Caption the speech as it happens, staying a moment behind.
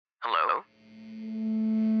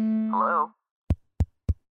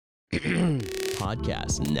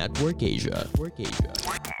Podcast Network Asia.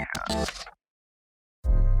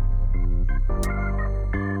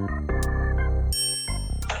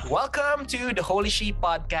 Welcome to the Holy Sheep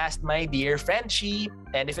Podcast, my dear friend sheep.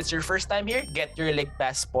 And if it's your first time here, get your League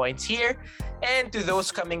Pass points here. And to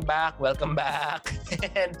those coming back, welcome back.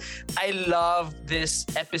 And I love this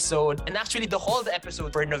episode. And actually, the whole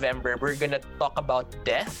episode for November, we're gonna talk about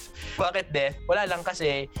death. Bakit death? Wala lang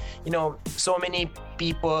kasi, so many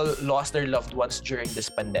people lost their loved ones during this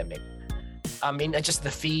pandemic. I mean, just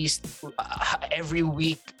the feast, every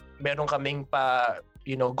week, meron kaming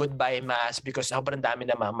goodbye mass because sobrang dami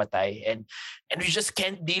na mamatay and we just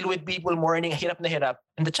can't deal with people mourning, hirap na hirap.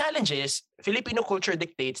 And the challenge is, Filipino culture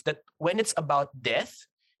dictates that when it's about death,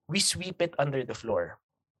 we sweep it under the floor.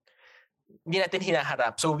 Hindi natin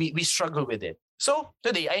hinaharap. So we struggle with it. So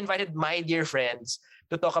today, I invited my dear friends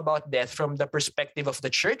to talk about death from the perspective of the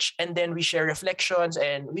church, and then we share reflections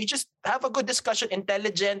and we just have a good discussion,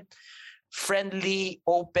 intelligent, friendly,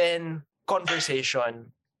 open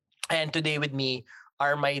conversation. And today with me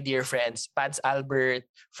are my dear friends, Pads Albert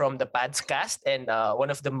from the Pads Cast and one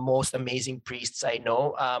of the most amazing priests I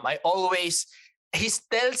know. He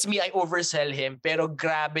tells me I oversell him, pero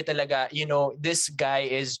grabe talaga, this guy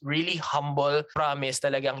is really humble. Promise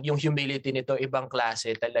talagang yung humility nito, ibang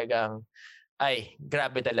klase talagang. Ay,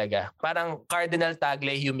 grabe talaga. Parang Cardinal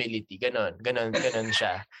Tagle humility. Ganon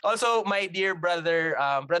siya. Also, my dear brother,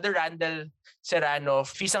 Brother Randall Serrano,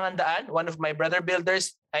 Fisangandaan, one of my brother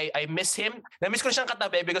builders. I miss him. Na-miss ko siyang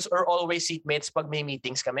katabi because we're always seatmates pag may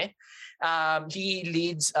meetings kami. He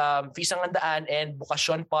leads Fisangandaan and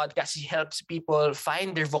Bukasyon podcast. He helps people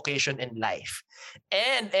find their vocation in life.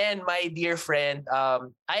 And my dear friend,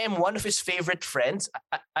 I am one of his favorite friends.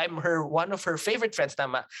 I'm one of her favorite friends,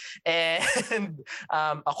 tama. And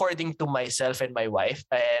according to myself and my wife,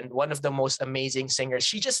 and one of the most amazing singers,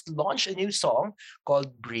 she just launched a new song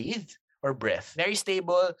called Breathe or Breath. Very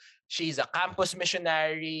stable. She's a campus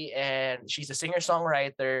missionary and she's a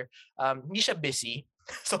singer-songwriter. Hindi siya busy.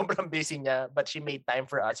 Sobrang busy niya, but she made time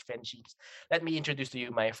for us friendships. Let me introduce to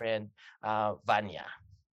you my friend, Vanya.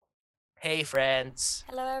 Hey, friends.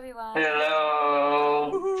 Hello, everyone. Hello.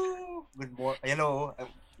 Woo-hoo. Good morning. Hello.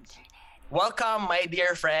 Welcome, my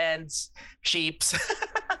dear friends, sheeps.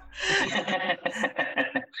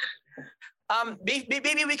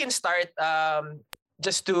 Maybe we can start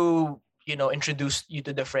just to introduce you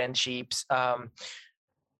to the friendships.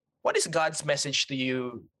 What is God's message to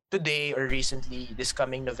you today or recently, this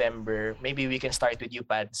coming November? Maybe we can start with you,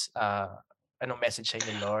 Pads. Anong message sa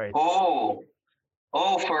inyo, Lord?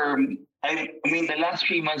 I mean, the last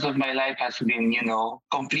 3 months of my life has been,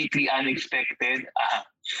 completely unexpected.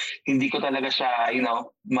 Hindi ko talaga siya,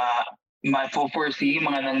 ma-foresee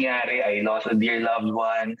mga nangyari. I lost a dear loved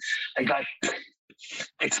one. I got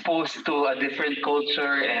exposed to a different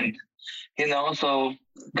culture and, so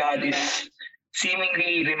God is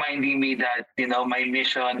seemingly reminding me that, my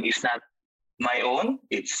mission is not my own,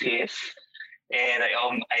 it's His. And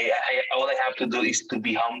all I have to do is to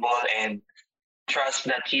be humble and trust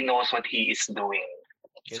that He knows what He is doing.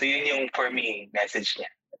 So yun yung, for me, message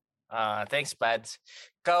niya. Thanks, Pads.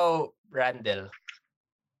 Ikaw, Randall.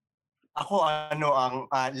 Ako, ang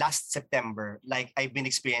last September, like, I've been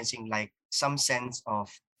experiencing like some sense of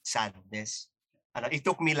sadness. It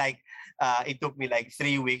took me like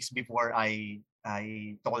 3 weeks before I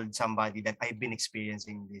told somebody that I've been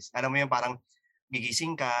experiencing this. Alam mo yun, parang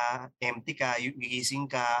gigising ka, empty ka,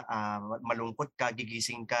 gigising ka, malungkot ka,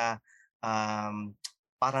 gigising ka,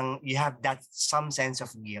 parang you have that some sense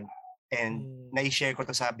of guilt. And na-share ko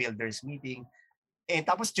to sa builders meeting. And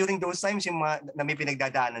tapos during those times, yung mga na may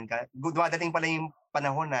pinagdadaanan ka, dumadating pala yung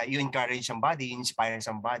panahon na you encourage somebody, you inspire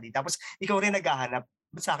somebody. Tapos ikaw rin naghahanap.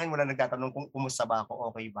 But sa akin wala nagtatanong kung kumusta ba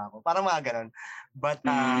ako, okay ba ako. Parang mga ganun. But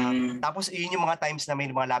tapos yun yung mga times na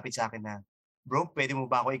may mga lapit sa akin na, bro, pwede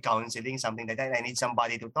mo ba ako i-counseling, something like that. I need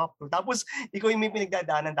somebody to talk to. Tapos ikaw yung may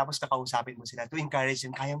pinagdadaanan, tapos kakausapin mo sila to encourage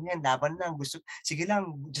them. Kaya mo yan, laban lang. Sige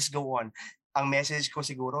lang, just go on. Ang message ko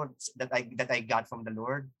siguro that I got from the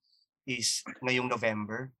Lord is ngayong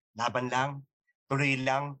November, laban lang, tuloy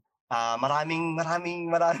lang. Maraming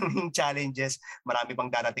challenges, marami pang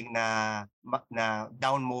darating na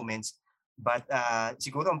down moments. But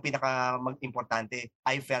siguro ang pinaka-importante,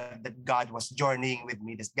 I felt that God was journeying with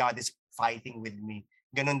me, that God is fighting with me.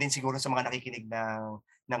 Ganon din siguro sa mga nakikinig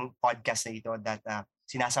ng podcast na ito, that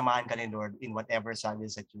sinasamahan ka ni Lord in whatever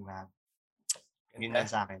struggles that you have. Yun lang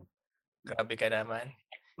sa akin. Grabe ka naman.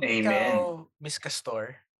 Amen. Ikaw, Miss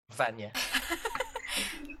Castor, Vanya.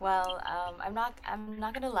 Well, I'm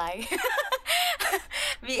not gonna lie.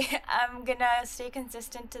 I'm gonna stay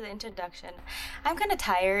consistent to the introduction. I'm kind of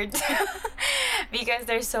tired because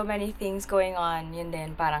there's so many things going on. Yun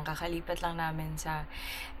din, parang kakalipat lang namin sa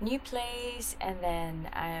new place, and then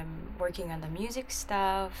I'm working on the music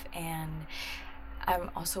stuff, and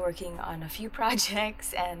I'm also working on a few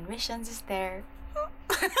projects, and missions is there.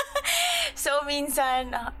 So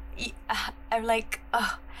minsan, I'm like,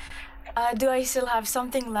 do I still have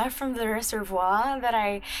something left from the reservoir that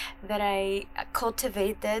I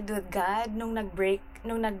cultivated with God nung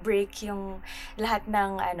nag-break yung lahat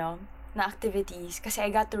ng na activities, kasi I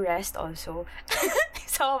got to rest also.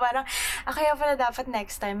 So parang kaya pala dapat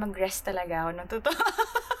next time mag-rest talaga ako ng totoo.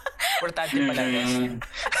 Importante pala rest.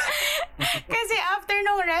 Kasi after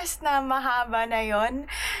nung rest na mahaba na yon,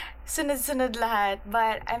 sunod-sunod lahat.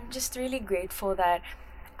 But I'm just really grateful that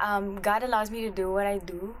God allows me to do what I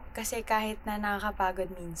do. Kasi kahit na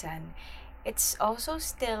nakakapagod minsan, it's also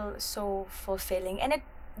still so fulfilling. And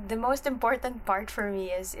the most important part for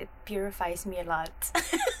me is it purifies me a lot.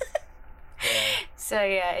 Yeah. So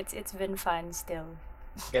yeah, it's been fun still.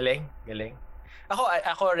 Galing.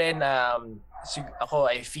 Ako rin, ako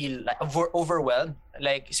I feel like overwhelmed.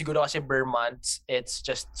 Like siguro kasi per month, it's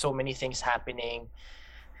just so many things happening.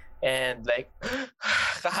 And like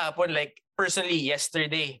kahapon, like personally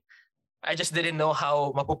yesterday, I just didn't know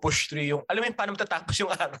how mapupush through yung, alam mo yun, paano matatapos yung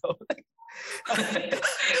araw.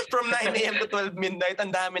 From 9 a.m. to 12 midnight,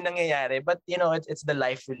 ang dami nangyayari. But you know, it's the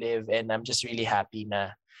life we live, and I'm just really happy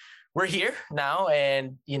na we're here now,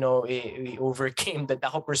 and you know, we overcame that.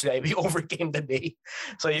 Ako personally, we overcame the day.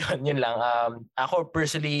 So yun lang. Ako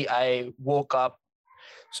personally, I woke up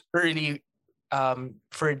early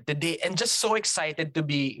for the day and just so excited to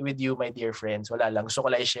be with you, my dear friends. Wala lang. So ko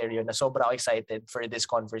lang i-share yun na sobra ako excited for this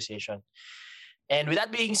conversation. And with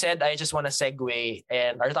that being said, I just want to segue.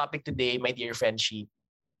 And our topic today, my dear friendship,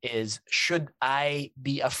 is should I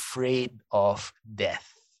be afraid of death?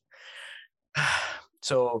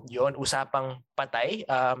 So, yun, usapang patay.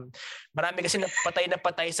 Marami kasi na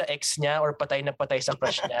patay sa ex niya or patay na patay sa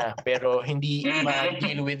crush niya. Pero hindi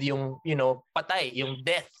ma-deal with yung, you know, patay, yung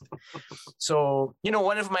death. So, you know,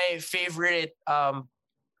 one of my favorite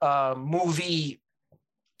movie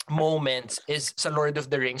moments is sa Lord of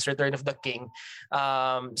the Rings, Return of the King.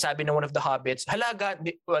 Sabi ng one of the hobbits,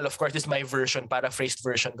 well, of course, this is my version, paraphrased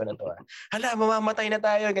version ko na to. Hala, mamamatay na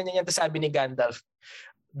tayo, ganyan yan. Tapos sabi ni Gandalf,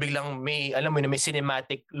 biglang may, alam mo na, may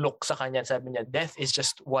cinematic look sa kanya. Sabi niya, death is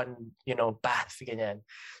just one, you know, path, ganyan.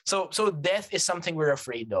 So death is something we're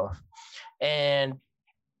afraid of. And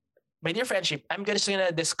my dear friendship, I'm just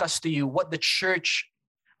gonna discuss to you what the church,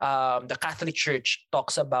 the Catholic Church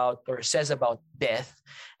talks about or says about death.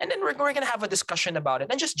 And then we're gonna have a discussion about it.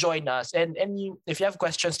 And just join us. And if you have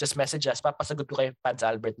questions, just message us. Papasagot ko kay Pans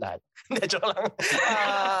Albert lahat. Hindi, joke lang.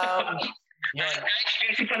 Yun.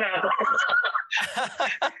 Busy pa na ako.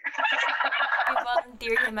 We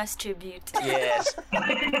volunteer him as tribute. Yes.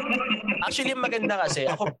 Actually, maganda kasi.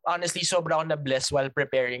 Ako, honestly, sobra ako na-bless while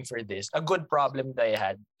preparing for this. A good problem that I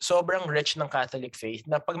had. Sobrang rich ng Catholic faith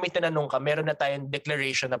na pag may tinanong ka, meron na tayong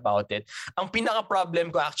declaration about it. Ang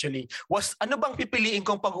pinaka-problem ko actually was ano bang pipiliin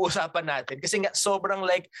kong pag-uusapan natin? Kasi nga, sobrang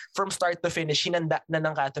like from start to finish, hinanda na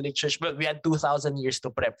ng Catholic Church. But we had 2,000 years to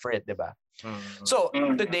prep for it, di ba? So,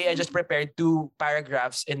 today I just prepared 2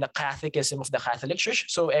 paragraphs in the Catechism of the Catholic Church.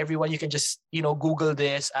 So, everyone, you can just, you know, Google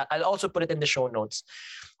this. I'll also put it in the show notes.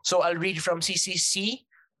 So, I'll read from CCC,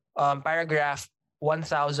 paragraph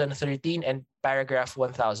 1013 and paragraph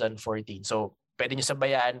 1014. So, pwede nyo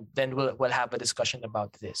sabayan, then we'll have a discussion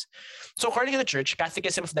about this. So, according to the Church,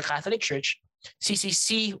 Catechism of the Catholic Church,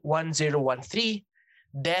 CCC 1013,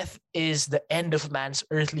 death is the end of man's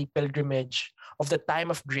earthly pilgrimage, of the time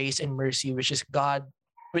of grace and mercy which God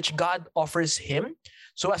offers him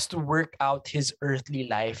so as to work out his earthly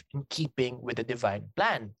life in keeping with the divine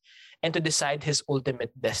plan and to decide his ultimate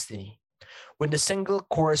destiny. When the single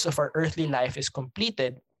course of our earthly life is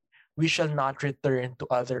completed, we shall not return to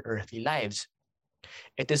other earthly lives.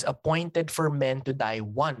 It is appointed for men to die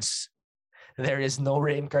once. There is no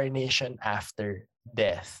reincarnation after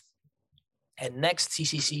death. And next,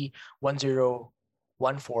 CCC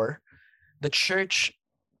 1014, the Church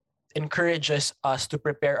encourages us to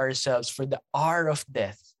prepare ourselves for the hour of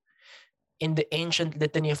death. In the ancient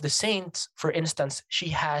litany of the saints, for instance, she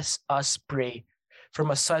has us pray, from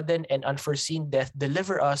a sudden and unforeseen death,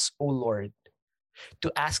 deliver us, O Lord.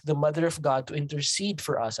 To ask the Mother of God to intercede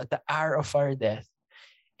for us at the hour of our death,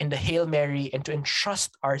 in the Hail Mary, and to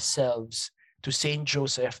entrust ourselves to Saint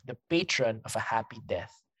Joseph, the patron of a happy death.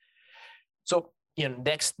 So, yun,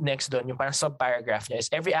 next doon, yung parang sub-paragraph niya is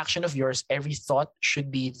every action of yours, every thought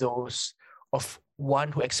should be those of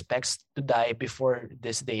one who expects to die before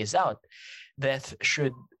this day is out. Death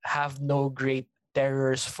should have no great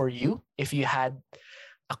terrors for you if you had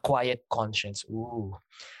a quiet conscience. Ooh.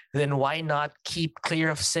 Then why not keep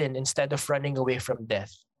clear of sin instead of running away from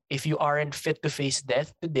death? If you aren't fit to face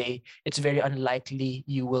death today, it's very unlikely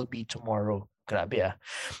you will be tomorrow. Grabe ah.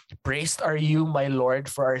 Praised are you, my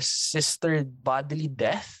Lord, for our sister bodily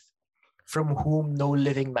death, from whom no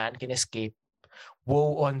living man can escape.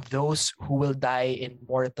 Woe on those who will die in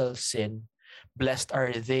mortal sin. Blessed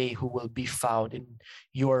are they who will be found in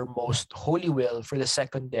your most holy will, for the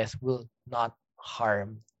second death will not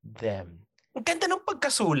harm them. Ang ganda ng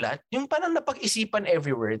pagkasulat, yung parang napag-isipan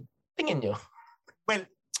every word. Tingin nyo. Well,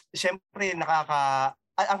 syempre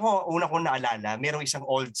ako una kong naalala, merong isang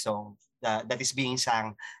old song that is being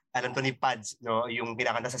sang, alam to ni Pads, no, yung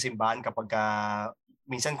kinakanta sa simbahan kapag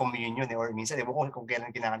minsan communion or minsan ewan ko kung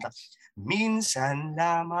kailan kinakanta. Minsan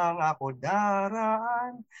lamang ako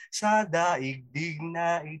daraan sa daigdig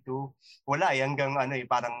na ito. Wala hanggang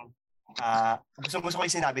parang gusto ko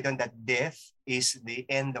yung sinabi doon that death is the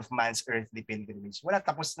end of man's earthly pilgrimage. Wala,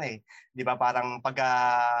 tapos na eh. 'Di ba? Parang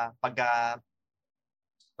pagka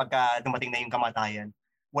dumating na yung kamatayan,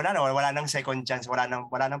 wala nang second chance, wala nang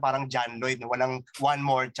parang John Lloyd, walang one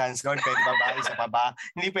more chance, Lord, pwede ba ba, isa pa ba?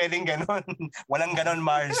 Hindi pwedeng gano'n. Walang gano'n,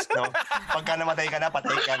 Mars, no? Pagka namatay ka na,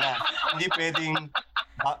 patay ka na. Hindi pwedeng,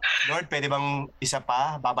 Lord, pwede bang isa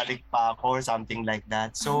pa, babalik pa ako, or something like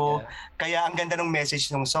that. So, kaya ang ganda ng message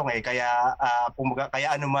ng song eh, kaya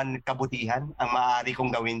anuman kabutihan ang maaari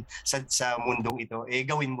kong gawin sa mundong ito,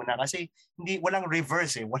 gawin mo na kasi walang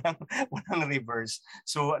reverse walang reverse.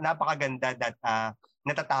 So, napakaganda that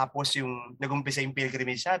natatapos yung nag-umpisa yung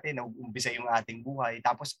pilgrimage natin, nag-umpisa yung ating buhay,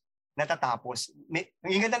 tapos natatapos.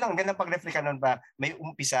 Yung ganda pag-reflect nun ba, may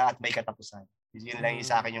umpisa at may katapusan. Yun lang yung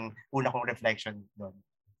sa akin yung una kong reflection doon.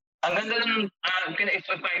 Ang ganda ng, if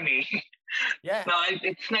I may, Yeah. no,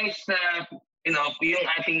 it's nice na, yung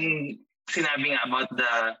ating sinabi nga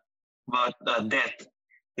about death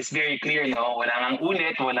is very clear, no? Walang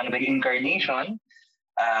ulit, walang reincarnation.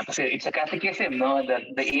 Kasi it's a catechism, no?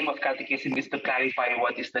 The aim of catechism is to clarify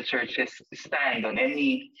what is the church's stand on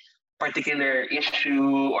any particular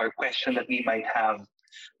issue or question that we might have,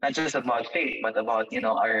 not just about faith, but about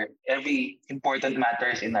our every important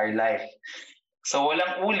matters in our life. So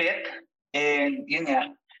walang ulit, and yun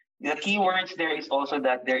nga, the key words there is also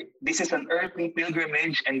that this is an earthly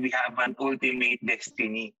pilgrimage and we have an ultimate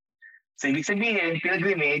destiny. So ibig sabihin,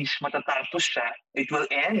 pilgrimage, matatapos siya, it will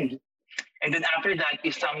end. And then after that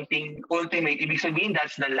is something ultimate. Ibig sabihin,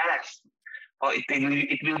 that's the last.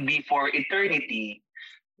 It will be for eternity.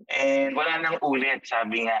 And wala nang ulit,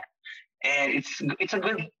 sabi nga. And it's a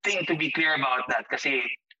good thing to be clear about that kasi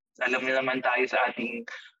alam niyo naman tayo sa ating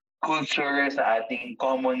culture, sa ating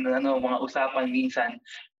common mga usapan minsan,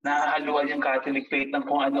 nahahaluan yung Catholic faith ng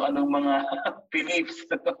kung ano-anong mga beliefs.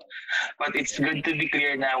 But it's good to be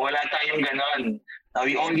clear na wala tayong ganon.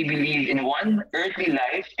 We only believe in one earthly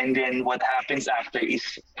life and then what happens after is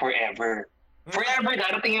forever. Forever,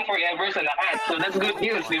 darating yung forever sa lahat. So that's good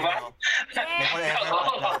news, di ba?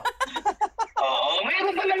 Oo,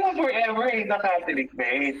 mayroon talaga forever in the Catholic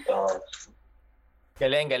faith.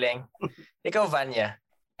 Galing. Ikaw, Vanya.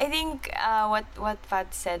 I think what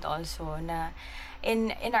Fat said also na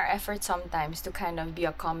in our effort sometimes to kind of be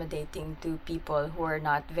accommodating to people who are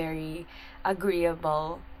not very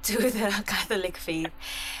agreeable to the Catholic faith,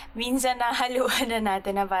 minsan nahaluan na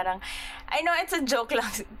natin na parang, I know it's a joke lang,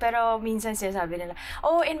 pero minsan sinasabi nila,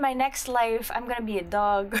 oh, in my next life, I'm gonna be a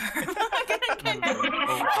dog. Ganun.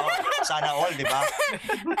 Sana all, di ba?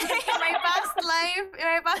 In my past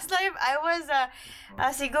life, I was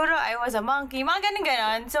siguro I was a monkey, mga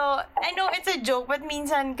ganon. So, I know it's a joke, but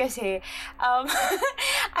minsan kasi,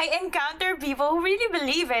 I encounter people who really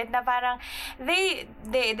believe it, na parang, they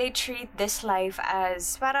treat this life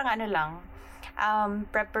as, parang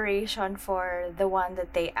preparation for the one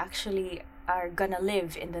that they actually are gonna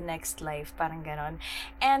live in the next life, parang ganon.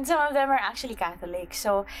 And some of them are actually Catholic,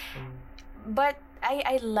 so, but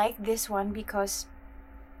I like this one because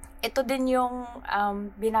ito din yung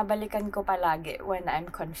binabalikan ko palagi when I'm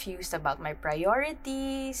confused about my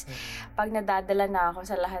priorities. Pag nadadala na ako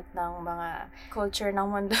sa lahat ng mga culture ng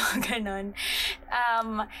mundo, ganon.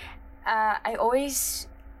 I always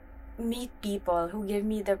meet people who give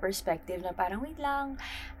me the perspective na parang, wait lang,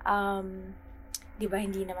 di ba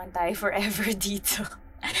hindi naman tayo forever dito.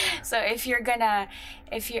 So if you're gonna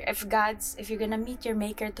meet your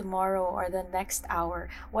maker tomorrow or the next hour,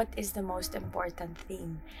 what is the most important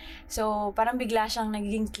thing? So parang bigla siyang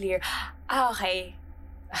naging clear. Okay.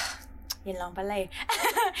 Yun lang pala eh.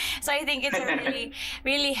 So I think it's a really,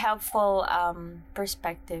 really helpful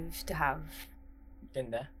perspective to have.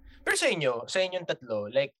 Ganda. Pero sa inyong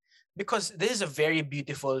tatlo, like, because this is a very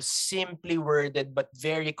beautiful, simply worded, but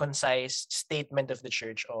very concise statement of the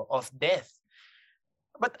church of death.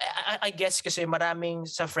 But I guess kasi maraming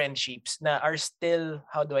sa friendships na are still,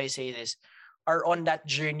 how do I say this, are on that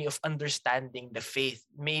journey of understanding the faith.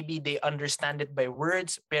 Maybe they understand it by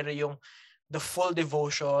words, pero yung the full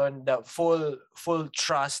devotion, the full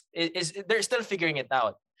trust is they're still figuring it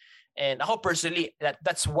out. And ako personally,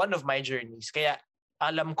 that's one of my journeys. Kaya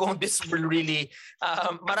alam kong this will really,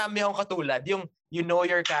 marami akong katulad. Yung, you know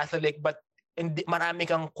you're Catholic, but marami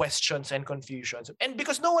kang questions and confusions. And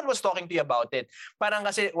because no one was talking to you about it, parang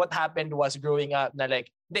kasi what happened was growing up na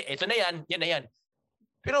like, ito na yan na yan.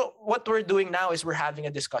 Pero what we're doing now is we're having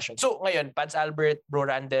a discussion. So ngayon, Pads Albert, Bro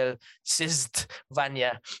Randall, Sis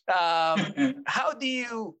Vanya, how do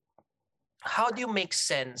you make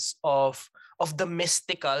sense of the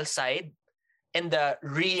mystical side and the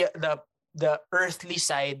earthly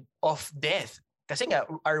side of death? Kasi nga,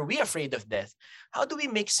 are we afraid of death? How do we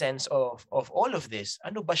make sense of all of this?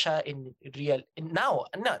 Ano ba siya sa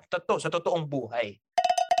totoong buhay?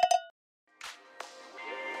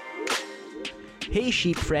 Hey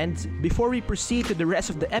sheep friends, before we proceed to the rest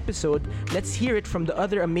of the episode, let's hear it from the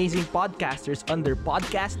other amazing podcasters under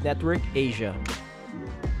Podcast Network Asia.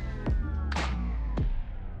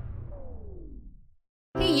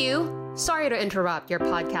 Hey you! Sorry to interrupt your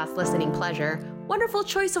podcast listening pleasure. Wonderful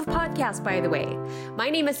choice of podcast, by the way. My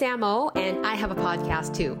name is Samo, and I have a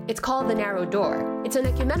podcast too. It's called The Narrow Door. It's an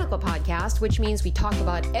ecumenical podcast, which means we talk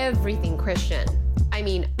about everything Christian. I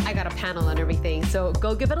mean, I got a panel on everything, so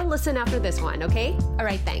go give it a listen after this one, okay? All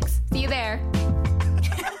right, thanks. See you there.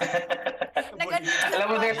 Alam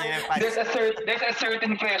mo, there's a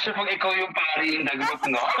certain pressure pag ikaw yung pari in the group,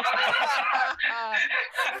 no?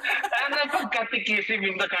 Ano pag catechism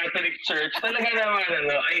in the Catholic Church, talaga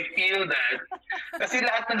naman, I feel that. Kasi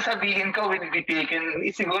lahat ng sabihin ko will be taken,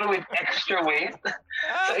 siguro with extra weight.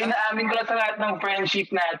 So inaamin ko lang sa lahat ng friendship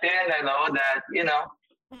natin, that,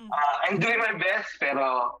 I'm doing my best,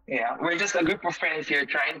 pero yeah, we're just a group of friends here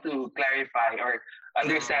trying to clarify or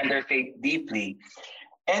understand their faith deeply.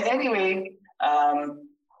 And anyway,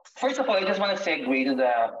 first of all, I just want to segue to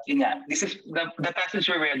this is the passage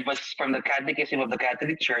we read was from the Catechism of the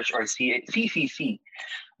Catholic Church, or CCC.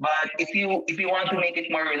 But if you want to make it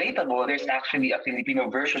more relatable, there's actually a Filipino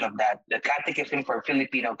version of that, the Catechism for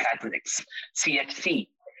Filipino Catholics, CFC.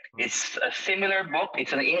 It's a similar book.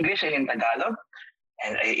 It's in English and in Tagalog.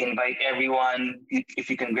 And I invite everyone, if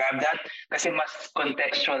you can grab that, kasi mas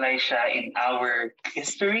contextualize siya in our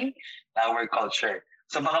history, our culture.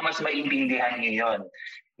 So baka mas maintindihan niyo yun.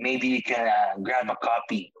 Maybe you can grab a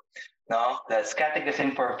copy. No? That's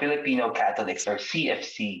Catechism for Filipino Catholics, or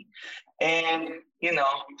CFC. And,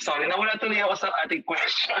 sorry, nawala tuloy ako sa ating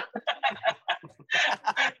question.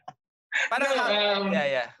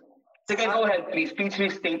 Yeah. So go ahead, please. Please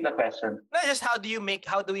restate the question. No, just how do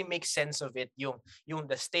we make sense of it? Yung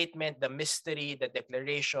the statement, the mystery, the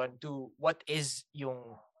declaration to what is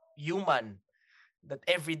yung human, that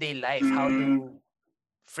everyday life. How do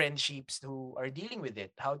friendships who are dealing with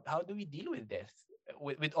it? How do we deal with death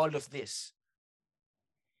with all of this?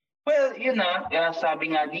 Well,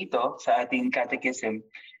 sabi nga dito sa ating catechism,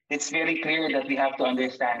 it's very clear that we have to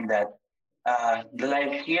understand that the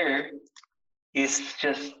life here is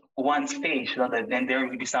just one stage, then there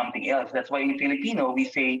will be something else. That's why in Filipino, we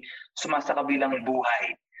say, sumasakabilang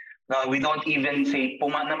buhay. No, we don't even say,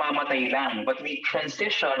 namamatay lang, but we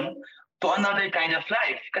transition to another kind of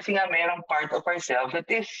life. Kasi nga mayroong part of ourselves that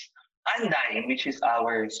is undying, which is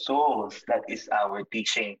our souls. That is our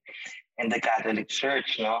teaching in the Catholic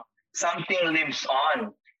Church. No? Something lives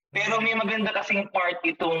on. Pero may maganda kasing part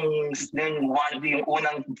itong yung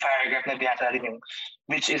unang paragraph na binasa rin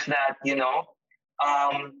which is that,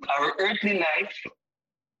 our earthly life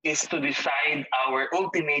is to decide our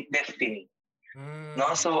ultimate destiny.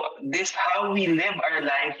 No, so this how we live our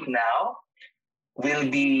life now will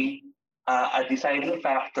be a deciding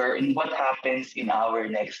factor in what happens in our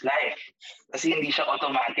next life. Kasi hindi siya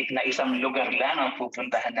automatic na isang lugar lang ang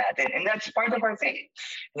pupuntahan natin. And that's part of our faith.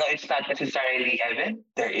 It's not necessarily heaven.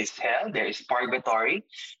 There is hell. There is purgatory.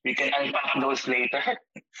 We can unpack those later.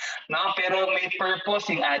 Pero may purpose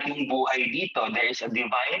in ating buhay dito. There is a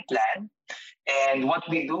divine plan. And what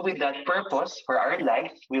we do with that purpose for our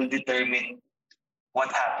life will determine what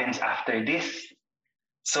happens after this.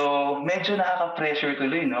 So, medyo nakaka-pressure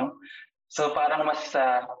tuloy, no? So, parang mas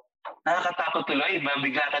nakakatakot tuloy,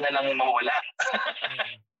 bigla ka na lang mawala.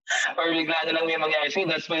 Or bigla na lang may mangyari. So,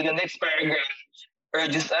 that's why the next paragraph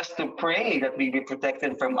urges us to pray that we be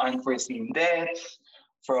protected from unforeseen deaths,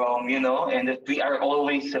 from, and that we are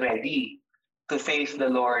always ready to face the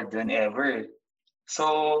Lord whenever.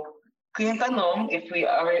 So, kung yung tanong,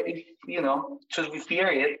 should we fear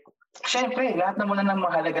it? Siyempre, lahat naman na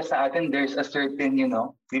mahalaga sa atin, there's a certain,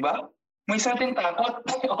 di ba? May certain takot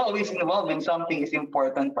always involved when something is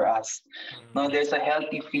important for us. No, there's a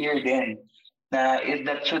healthy fear then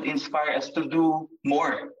that should inspire us to do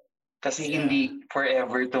more. Kasi hindi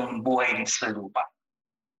forever itong buhay sa lupa.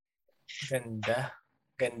 Ganda.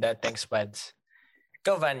 Ganda. Thanks, Pads.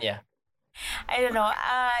 Ikaw, Vanya. I don't know.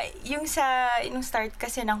 Yung start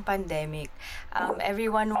kasi ng pandemic,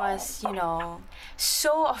 everyone was,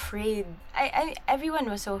 so afraid. Everyone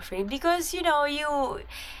was so afraid because, you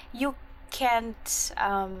can't,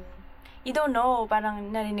 you don't know. Parang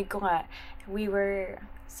narinig ko nga, we were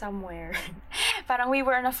somewhere. Parang we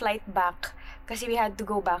were on a flight back kasi we had to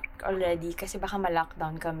go back already kasi baka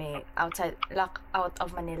ma-lockdown kami out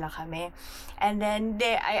of Manila kami. And then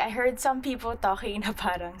I heard some people talking na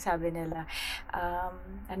parang sabi nila,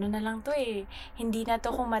 ano na lang to hindi na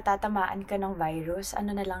to kung matatamaan ka ng virus,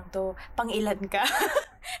 ano na lang to, pang-ilan ka.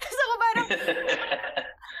 So ko parang,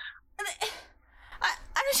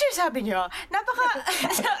 ano siya sabi niyo?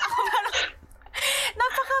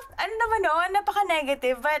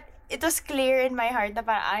 Napaka-negative, but it was clear in my heart na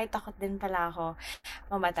parang, takot din pala ako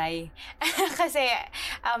mamatay. Kasi,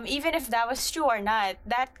 even if that was true or not,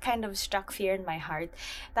 that kind of struck fear in my heart.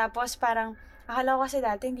 Tapos parang, akala ko kasi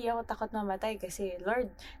dati hindi ako takot mamatay kasi,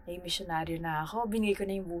 Lord, missionaryo na ako, binigay ko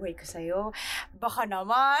na yung buhay ko sa'yo. Baka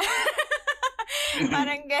naman.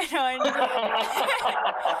 Parang ganon.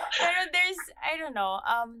 Pero there's, I don't know,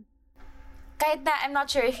 kahit na, I'm not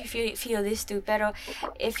sure if you feel this too, pero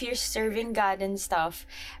if you're serving God and stuff,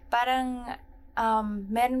 parang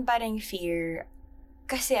meron pa ring fear.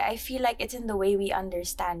 Kasi I feel like it's in the way we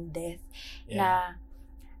understand death. Na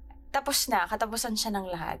katapusan siya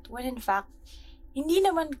ng lahat. When in fact, hindi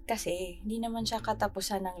naman siya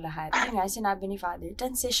katapusan ng lahat. Yun nga, sinabi ni Father,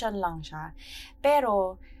 transition lang siya.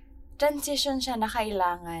 Pero, transition siya na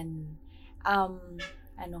kailangan,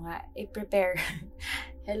 i-prepare.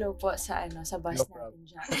 Hello po sa bus natin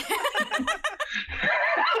dyan.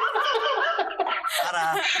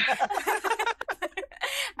 Para.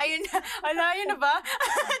 Ayun na ba?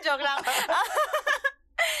 Joke lang.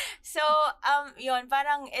 So, yun,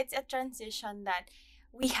 parang it's a transition that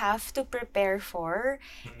we have to prepare for.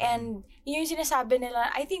 And yung sinasabi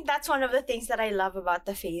nila, I think that's one of the things that I love about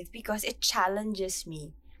the faith because it challenges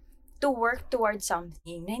me to work towards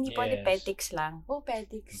something na hindi pwede petics lang. Oh,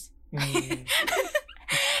 petics.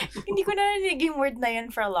 Hindi ko narinig yung word na yun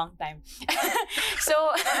for a long time. So,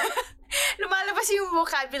 lumalabas yung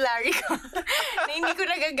vocabulary ko na hindi ko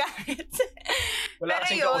nagagamit. Wala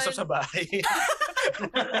kasing kausap sa bahay.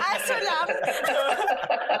 Aso lang.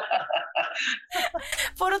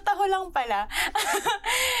 Puro taho lang pala.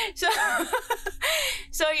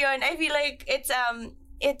 So yun, I feel like it's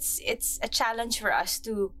a challenge for us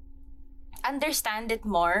to understand it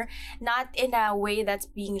more, not in a way that's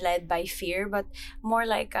being led by fear, but more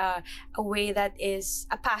like a way that is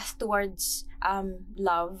a path towards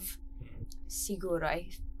love. Siguro, I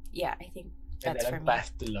think that's for me.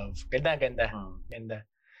 Path to love. Ganda.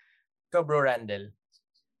 Ikaw, Bro Randall.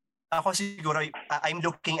 Ako siguro, I'm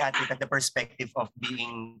looking at it at the perspective of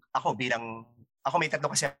ako may tatlo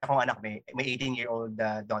kasi akong anak, may 18-year-old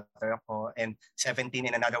daughter ako and 17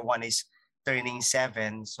 and another one is turning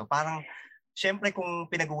 7. So parang, syempre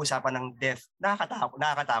kung pinag-uusapan ng death,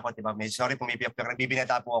 nakakatakot, di ba? Sorry kung may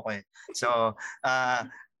bibinata po ako . So,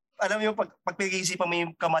 alam mo yung pag pinag-iisipan mo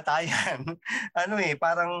yung kamatayan,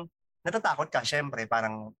 parang natatakot ka, syempre,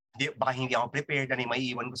 parang baka hindi ako prepared,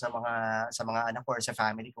 may iwan ko sa mga anak ko or sa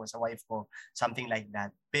family ko, sa wife ko, something like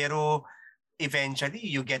that. Pero eventually,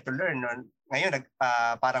 you get to learn. Ngayon,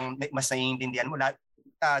 parang mas naiintindihan mo lahat,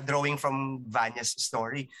 drawing from Vanya's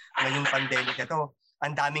story. Ngayong pandemic na to,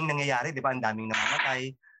 ang daming nangyayari, di ba? Ang daming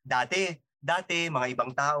namamatay. Dati, mga ibang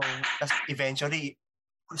tao. Tapos eventually,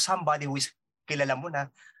 somebody who is kilala mo na.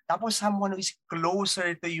 Tapos someone who is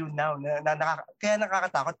closer to you now. Kaya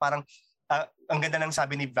nakakatakot. Parang, ang ganda ng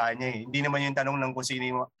sabi ni Vanya Hindi naman yung tanong ng kung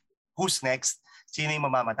who's next, sino yung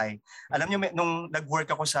mamamatay. Alam niyo, nung nag-work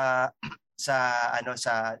ako sa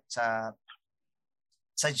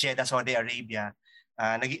Jeddah, Saudi Arabia,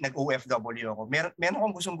 nag-OFW ako. Meron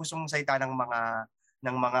akong gustong salita ng mga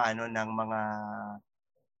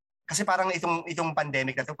kasi parang itong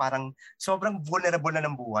pandemic na to parang sobrang vulnerable na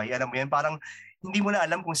ng buhay. Alam mo yan, parang hindi mo na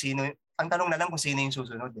alam kung sino, ang tanong na lang kung sino yung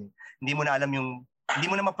susunod . Hindi mo na alam yung hindi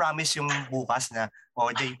mo na ma-promise yung bukas na,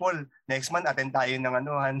 J. Paul, next month attend tayo ng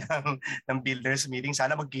ng builders meeting.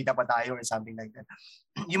 Sana magkita pa tayo or something like that.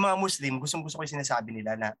 Yung mga Muslim, gustong-gusto ko yung sinasabi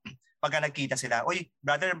nila na pagka nagkita sila, oy,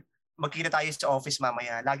 brother, magkita tayo sa office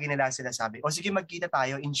mamaya. Lagi nila sila sabi, sige, magkita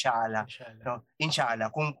tayo, inshallah. No, inshallah.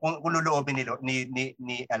 Kung loloobin ni Lord,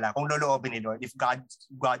 kung loloobin ni Lord, if God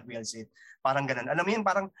wills it. Parang ganun. Alam mo yun,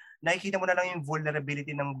 parang nakikita mo na lang yung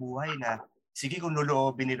vulnerability ng buhay na sige, kung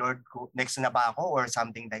loloobin ni Lord, next na ba ako or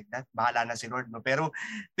something like that, bahala na si Lord. No? Pero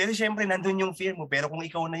syempre, nandun yung fear mo. Pero kung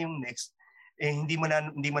ikaw na yung next, hindi mo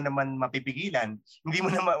naman mapipigilan.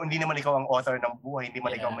 Hindi naman ikaw ang author ng buhay, hindi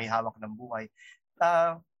man ikaw may hawak ng buhay.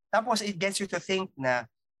 Tapos it gets you to think na,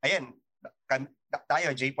 ayan,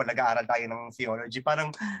 tayo, J. Paul, nag-aaral tayo ng theology.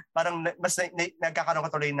 Parang mas nagkakaroon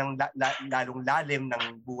ka tuloy ng lalong lalim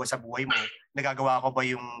ng sa buhay mo. Nagagawa ko ba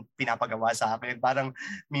yung pinapagawa sa akin? Parang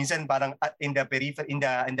minsan in the periphery,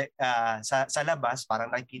 sa labas,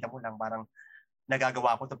 parang nakikita mo lang, parang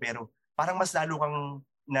nagagawa ko to, pero parang mas lalo kang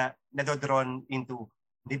nadodrawn into,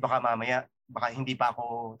 hindi baka mamaya, baka hindi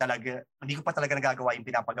ko pa talaga nagagawa yung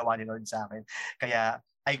pinapagawa ni Lord sa akin. Kaya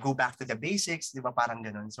I go back to the basics, di ba, parang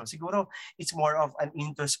ganun. So siguro it's more of an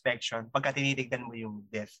introspection pagka tinitignan mo yung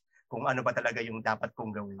death, kung ano ba talaga yung dapat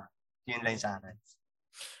kong gawin. Yun lang sa akin.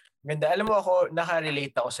 Ganda. Alam mo ako,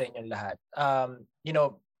 naka-relate ako sa inyong lahat.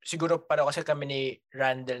 Siguro para kasi kami ni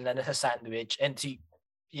Randall na nasa Sandwich and si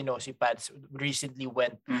Pats recently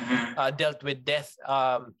dealt with death.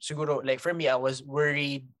 Siguro like for me, I was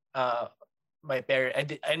worried. My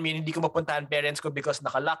parents, I mean, hindi ko mapuntahan parents ko because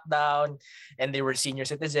naka-lockdown and they were senior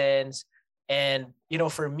citizens. And,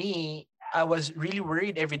 for me, I was really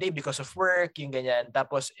worried every day because of work, yung ganyan.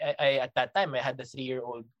 Tapos, I at that time, I had a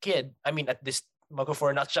 3-year-old kid. I mean, at this,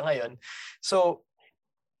 mag-4 na siya ngayon. So,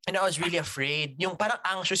 and I was really afraid. Yung parang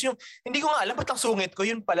anxious, yung hindi ko nga alam ba't ang sungit ko,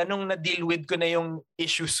 yun pala nung na-deal with ko na yung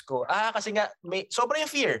issues ko. Kasi nga, sobrang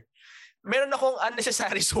yung fear. Meron akong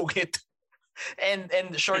unnecessary sungit and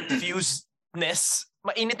short fuse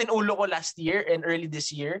mainit in ulo ko last year and early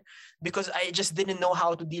this year because I just didn't know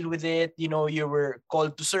how to deal with it. You were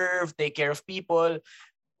called to serve, take care of people,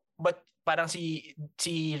 but parang si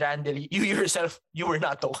Randall, you yourself, you were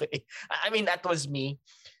not okay. I mean, that was me.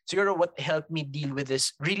 Siguro what helped me deal with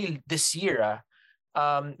this really this year,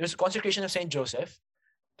 it was consecration of Saint Joseph.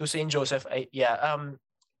 To Saint Joseph,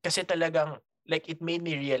 kasi talagang like it made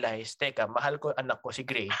me realize, teka, mahal ko anak ko si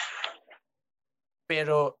Gray.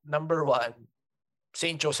 Pero number one,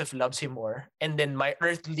 Saint Joseph loves him more. And then my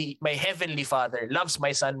heavenly Father loves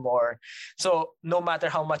my son more. So no matter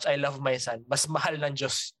how much I love my son, mas mahal ng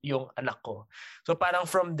Diyos yung anak ko. So parang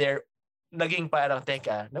from there, naging parang,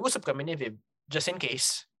 teka, nag-usap kami ni Viv, just in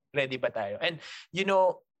case, ready ba tayo? And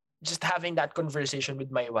just having that conversation with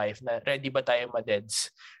my wife na ready ba tayo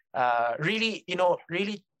ma-deads, really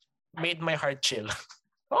made my heart chill.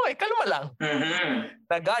 Okay, kalma lang. Mm-hmm.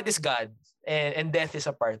 Na God is God. And death is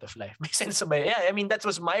a part of life. May sense ba? Yeah, I mean, that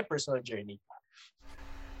was my personal journey.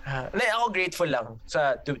 Ako grateful lang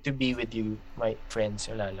to be with you, my friends.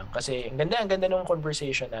 Wala lang. Kasi ang ganda ng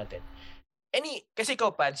conversation natin. Kasi ikaw,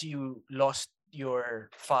 Pads, you lost your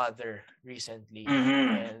father recently. Mm-hmm.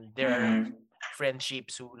 And there are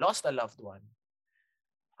friendships who lost a loved one.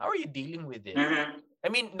 How are you dealing with it? Mm-hmm. I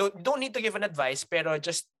mean, don't need to give an advice, pero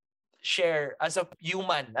just share as a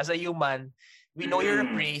human, we know you're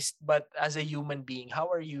a priest, but as a human being, how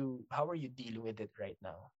are you dealing with it right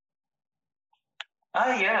now?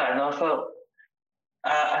 So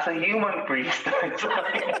as a human priest,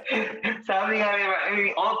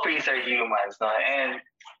 all priests are humans, no? And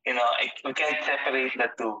we can't separate the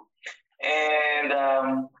two. And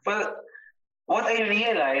what I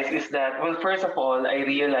realized is that, first of all, I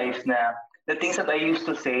realized na the things that I used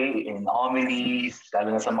to say in homilies,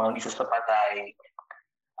 lalo na sa mga misa sa patay,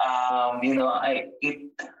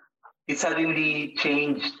 it suddenly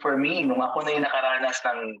changed for me nung ako na yung nakaranas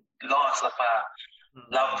ng loss of a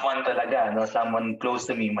loved one talaga, no? Someone close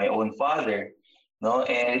to me, my own father, no?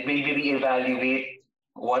 And it made me reevaluate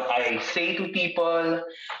what I say to people.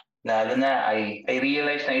 Lalo na, I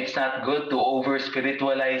realized na it's not good to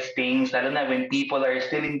over-spiritualize things, lalo na when people are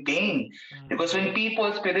still in pain. Because when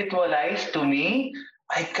people spiritualize, to me,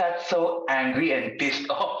 I got so angry and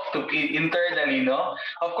pissed off internally, no?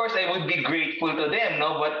 Of course, I would be grateful to them,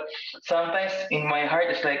 no? But sometimes in my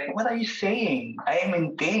heart, it's like, what are you saying? I am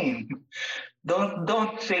in pain. Don't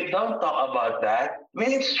talk about that. I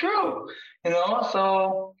mean, it's true,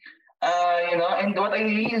 So, and what I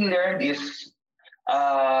really learned is,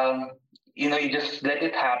 you just let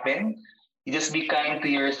it happen. You just be kind to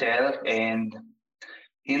yourself and,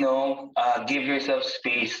 give yourself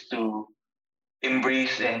space to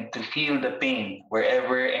embrace and to feel the pain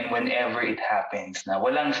wherever and whenever it happens. Na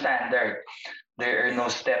walang standard. There are no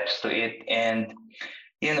steps to it, and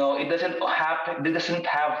it doesn't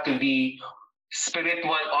have to be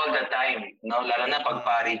spiritual all the time. Lalo na pag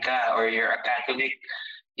pari ka or you're a Catholic,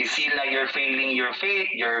 you feel like you're failing your faith,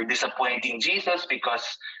 you're disappointing Jesus because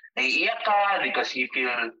naiiyak ka, because you feel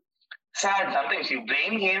sad, sometimes you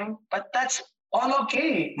blame him, but that's all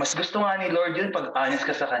okay. Mas gusto nga ni Lord yun pag honest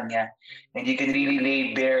ka sa Kanya. And you can really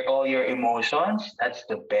lay bare all your emotions. That's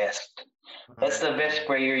the best. That's the best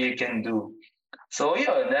prayer you can do. So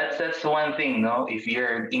that's one thing, no? If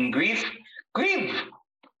you're in grief, grieve.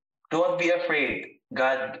 Don't be afraid.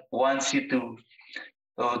 God wants you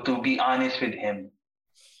to be honest with Him.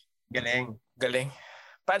 Galing.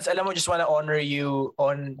 Pads, alam mo, just want to honor you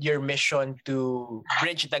on your mission to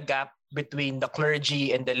bridge the gap between the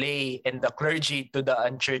clergy and the lay and the clergy to the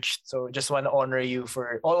unchurched. So just want to honor you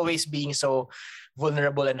for always being so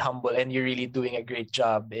vulnerable and humble, and you're really doing a great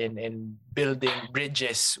job in building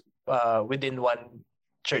bridges within one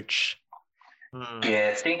church.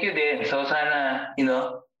 Yes, thank you din. So sana,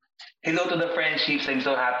 hello to the friendships. I'm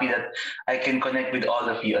so happy that I can connect with all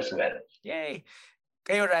of you as well. Yay!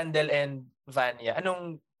 Kayo, Randall and Vanya,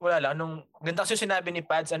 ganda kasi sinabi ni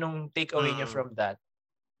Pads, anong takeaway niyo from that?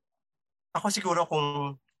 Ako siguro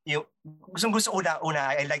kung gusto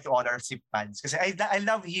una, I like to honor si Pads kasi I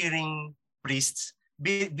love hearing priests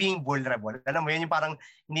being vulnerable. Alam mo yun, yung parang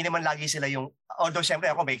hindi naman lagi sila yung, although syempre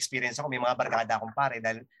ako may experience ako, may mga barkada akong pare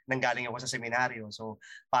dahil nanggaling ako sa seminaryo. So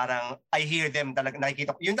parang I hear them talaga,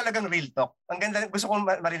 nakikita ko, yun talagang real talk. Ang ganda, gusto kong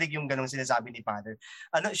marinig yung ganong sinasabi ni Father.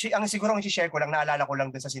 Siguro ang i-share ko lang, naalala ko lang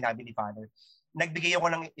dun sa sinabi ni Father. Nagbigay ako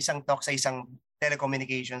ng isang talk sa isang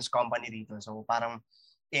telecommunications company dito. So parang,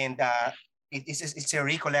 and it's a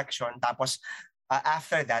recollection. Tapos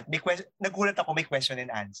after that, nagulat ako, may question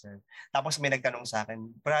and answer. Tapos may nagtanong sa akin,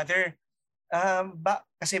 brother,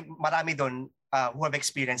 kasi marami doon who have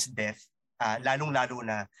experienced death, lalong-lalo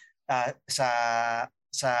na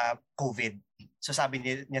sa COVID. So sabi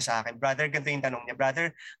niya sa akin, brother, ganito yung tanong niya,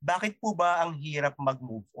 brother, bakit po ba ang hirap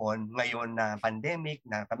mag-move on ngayon na pandemic,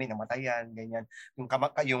 na kami namatayan, ganyan,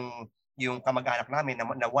 yung kamag-anak namin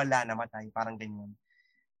nawala, namatay, parang ganyan.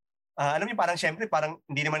 Alam niyo, parang syempre, parang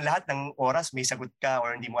hindi naman lahat ng oras may sagot ka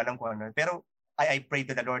or hindi mo alam kung ano. Pero I pray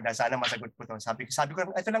to the Lord na sana masagot ko to. Sabi ko,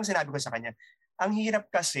 ito lang sinabi ko sa kanya. Ang hirap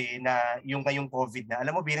kasi na yung ngayong COVID na,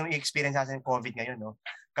 alam mo, bilang i-experience natin yung COVID ngayon, no?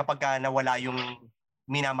 Kapag nawala yung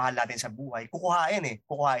minamahal natin sa buhay,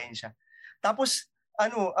 kukuhain siya. Tapos,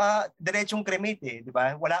 diretsong cremate di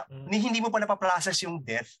ba? Hindi mo pa napaprocess yung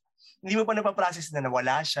death. Hindi mo pa napaprocess na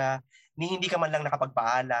nawala siya, hindi ka man lang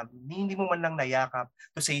nakapagpaalam, hindi mo man lang nayakap,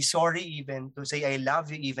 to say sorry even, to say I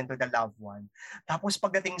love you even to the loved one. Tapos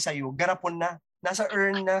pagdating sa'yo, garapon na, nasa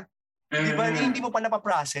urn na, di ba? Hindi mo pa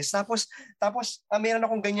napaprocess. Tapos meron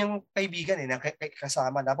akong ganyang kaibigan na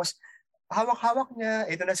kasama. Tapos hawak-hawak niya,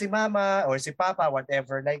 ito na si mama or si papa,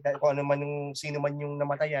 whatever, like that, kung ano man sino man yung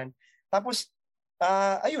namatayan. Tapos,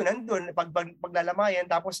 ayun, nandun, paglalamayan,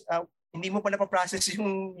 tapos hindi mo pa napaprocess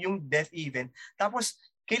yung death even. Tapos,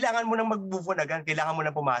 kailangan mo nang mag-move on agad, kailangan mo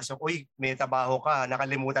nang pumasok. Uy, may trabaho ka,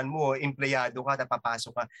 nakalimutan mo, empleyado ka,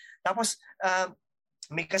 papasok ka. Tapos,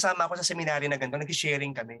 may kasama ako sa seminary na ganito,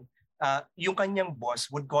 nag-sharing kami. Yung kanyang boss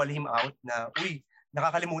would call him out na, uy,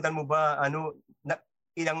 nakakalimutan mo ba,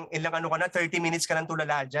 ilang ka na, 30 minutes ka nang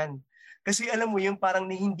tulala dyan. Kasi alam mo, yung parang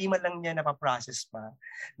hindi man lang niya napaprocess pa,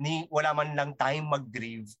 wala man lang time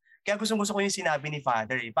mag-grieve. Kaya gusto ko yung sinabi ni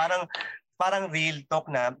Father. Parang real talk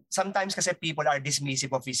na sometimes kasi people are dismissive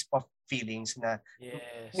of feelings na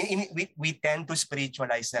yes. we tend to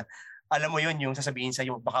spiritualize na alam mo yun yung sasabihin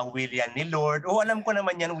sa'yo baka will yan ni Lord o alam ko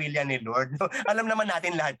naman yan will yan ni Lord. Alam naman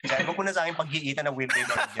natin lahat yan. Huwag ko na sa akin pag-iitan na will ni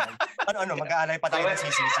Lord yan. Mag-aalay pa tayo ng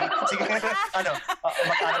sisisi. Sige, mag-aalay pa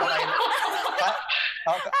tayo.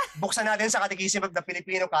 Buksan natin sa Catechism of the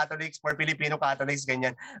Filipino Catholics for Filipino Catholics,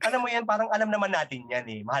 ganyan. Alam mo yan, parang alam naman natin yan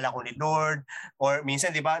Mahal ako ni Lord. Or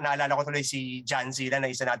minsan, di ba, naalala ko tuloy si John Zila na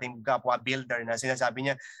isa nating kapwa builder na sinasabi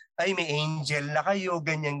niya, ay may angel na kayo,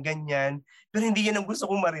 ganyan-ganyan. Pero hindi yan ang gusto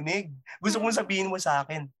kong marinig. Gusto kong sabihin mo sa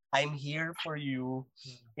akin, I'm here for you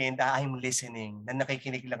and I'm listening. Na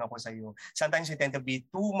nakikinig lang ako sa iyo. Sometimes we tend to be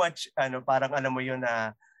too much, parang alam mo yun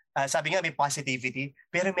na, sabi nga may positivity,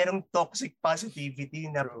 pero merong toxic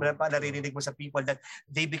positivity na naririnig mo sa people that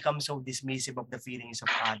they become so dismissive of the feelings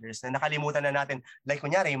of others na nakalimutan na natin. Like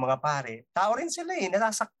kunyari, yung mga pare, tao rin sila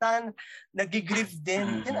nasasaktan, nag-grieve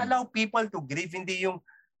din. Then allow people to grieve, hindi yung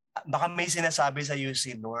baka may sinasabi sa iyo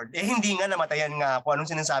si Lord. Hindi nga, namatayan nga ako.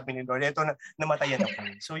 Anong sinasabi ni Lord? Ito, namatayan ako.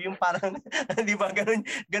 So yung parang, di ba, ganun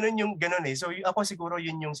eh. So ako siguro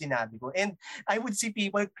yun yung sinabi ko. And I would see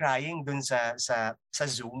people crying dun sa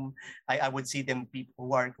Zoom. I would see them,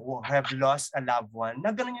 people who have lost a loved one,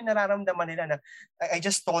 na ganun yung nararamdaman nila. Na I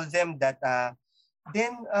just told them that,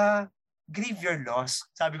 grieve your loss.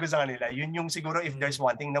 Sabi ko sa kanila, yun yung siguro if there's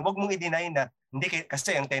one thing na wag mong i-deny na, hindi,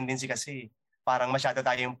 kasi ang tendency kasi, parang masyado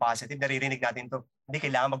tayo yung positive, naririnig natin to, hindi,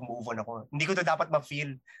 kailangan mag-move on ako. Hindi ko to dapat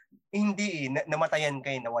ma-feel. Hindi, namatayan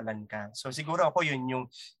ka, nawalan ka. So siguro ako yun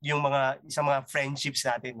yung mga isang mga friendships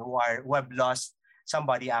natin who have lost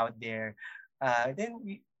somebody out there. Then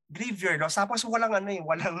grieve your loss. Tapos walang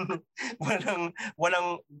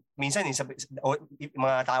minsan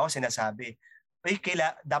mga tao sinasabi,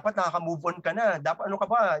 dapat nakaka-move on ka na. Dapat ano ka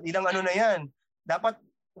ba? Ilang ano na yan. Dapat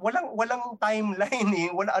walang timeline eh.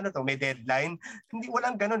 May deadline. Hindi,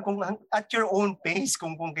 walang ganun, kung at your own pace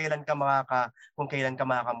kung kailan ka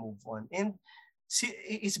makaka-move on. And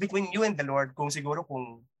it's between you and the Lord kung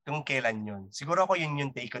kailan yun. Siguro ako yun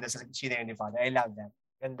yung take ko sa sinabi ni Father. I love that.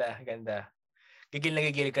 Ganda. Gigil na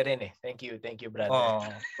gigil ka rin eh. Thank you, brother. Oh.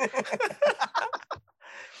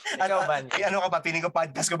 Ikaw, Van. Ano ka ba? Piling ko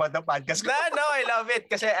podcast ko ba ito? Podcast ko? No, I love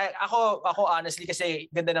it. Kasi ako honestly,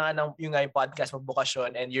 kasi ganda na nga yung podcast mo,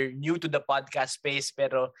 Bukasyon, and you're new to the podcast space,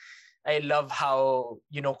 pero I love how,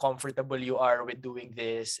 comfortable you are with doing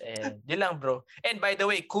this. And yun lang, bro. And by the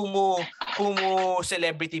way, Kumu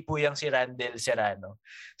celebrity po yung si Randel Serrano.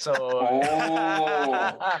 So,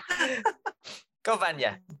 ikaw,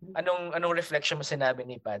 Vanya, anong reflection mo sinabi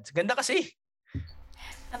ni Pads? Ganda kasi.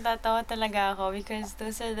 Natatawa talaga ako because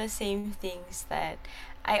those are the same things that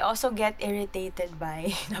I also get irritated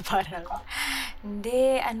by. Na parang,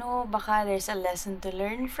 hindi, baka there's a lesson to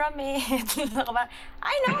learn from it.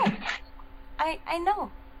 I know. I know.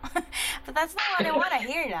 But that's not what I want to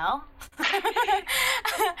hear now.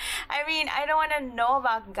 I mean, I don't want to know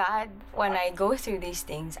about God when I go through these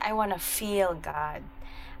things. I want to feel God.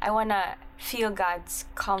 I want to feel God's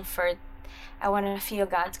comfort. I want to feel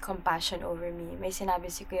God's compassion over me. May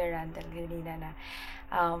sinabi si Kuya Randall kanina na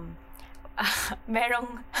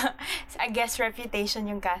merong, I guess, reputation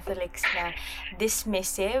yung Catholics na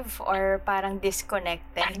dismissive or parang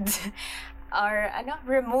disconnected or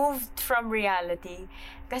removed from reality.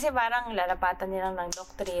 Kasi parang lalapatan nilang ng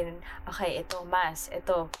doctrine. Okay, ito mass,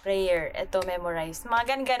 ito prayer, ito memorize.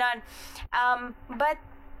 Mga ganon. But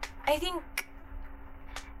I think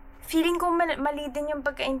feeling ko mali din yung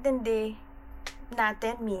pagkaintindi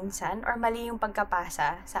natin minsan or mali yung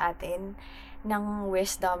pagkapasa sa atin ng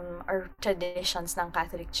wisdom or traditions ng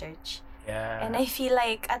Catholic Church. Yeah. And I feel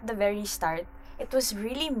like at the very start, it was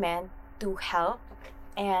really meant to help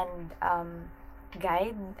and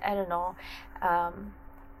guide,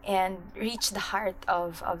 and reach the heart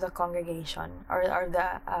of the congregation or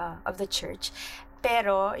of the church.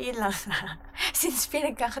 Pero, yun lang, since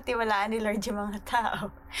pinagkakatiwalaan ni Lord yung mga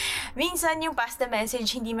tao, minsan yung pass the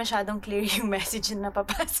message, hindi masyadong clear yung message na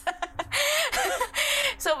napapasa.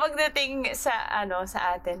 So, pagdating sa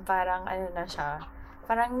atin, parang na siya,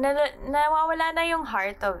 parang nawawala na yung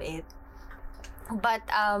heart of it. But,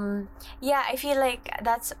 yeah, I feel like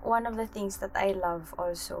that's one of the things that I love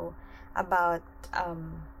also about,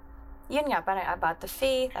 yun nga, parang about the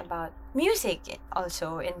faith, about music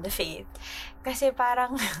also in the faith. Kasi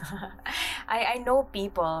parang, I know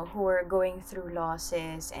people who are going through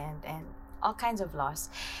losses and all kinds of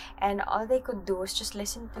loss. And all they could do was just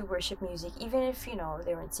listen to worship music, even if,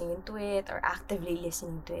 they weren't singing to it or actively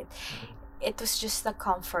listening to it. It was just the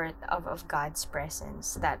comfort of God's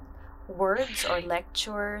presence that words or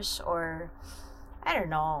lectures or, I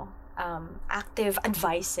don't know, active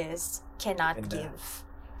advices cannot give.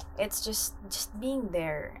 It's just being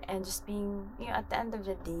there and just being, at the end of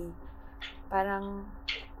the day, parang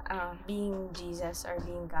being Jesus or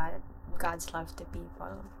being God's love to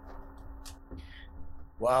people.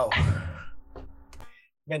 Wow.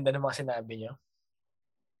 Ganda ng mga sinabi niyo.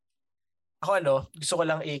 Ako gusto ko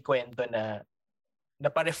lang ikwento na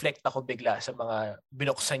napareflect ako bigla sa mga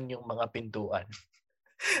binuksan yung mga pintuan.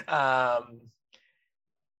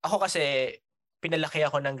 Ako kasi pinalaki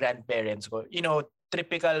ako ng grandparents ko.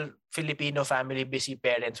 Typical Filipino family, busy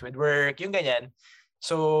parents with work, yung ganyan.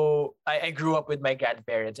 So, I grew up with my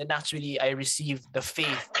grandparents, and actually, I received the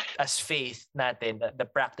faith as faith natin, the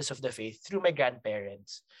practice of the faith through my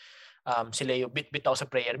grandparents. Sila yung bit-bit ako sa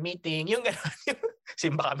prayer meeting, yung gano'n,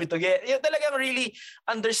 simba kami together. Yung talagang really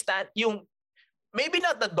understand, yung, maybe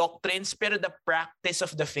not the doctrines, pero the practice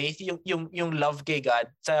of the faith, yung love kay God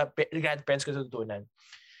sa grandparents ko tutunan.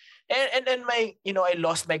 And my, I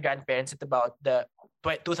lost my grandparents at about the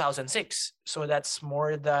 2006. So that's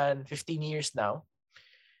more than 15 years now.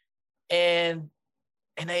 And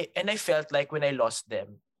I felt like when I lost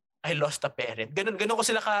them, I lost a parent. Ganun ko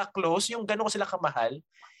sila ka-close, yung ganun ko sila kamahal.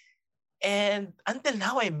 And until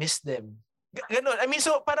now, I miss them. Ganun. I mean,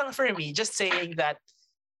 so parang for me, just saying that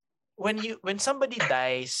when somebody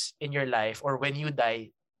dies in your life or when you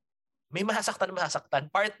die, may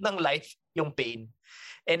masasaktan. Part ng life, yung pain.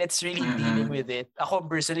 And it's really dealing with it. Ako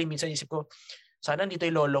personally, minsan isip ko, sana dito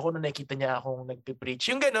yung lolo ko nung nakita niya akong nagpipreach.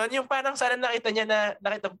 Yung gano'n, yung parang sana nakita niya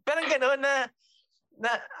parang gano'n na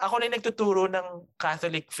ako na yung nagtuturo ng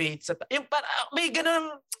Catholic faith. Yung may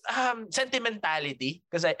gano'n sentimentality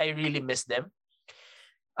because I really miss them.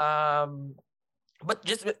 But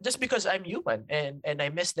just because I'm human and I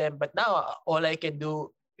miss them, but now all I can do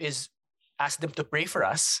is ask them to pray for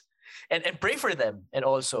us and pray for them and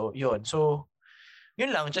also yun. So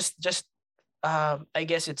yun lang, just I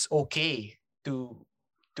guess it's okay to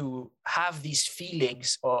have these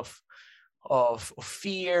feelings of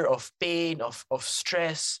fear, of pain, of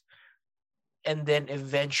stress, and then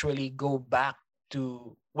eventually go back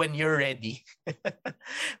to when you're ready,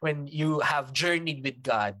 when you have journeyed with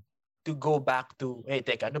God, to go back to, hey,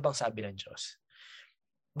 teka, ano bang sabi ng Diyos?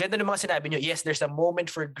 Ganda ng mga sinabi nyo. Yes, there's a moment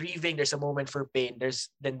for grieving, there's a moment for pain, there's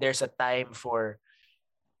a time for,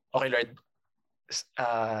 okay, Lord,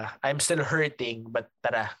 I'm still hurting, but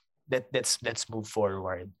tara, let's move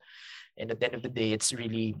forward. And at the end of the day, it's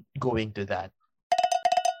really going to that.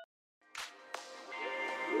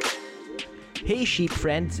 Hey sheep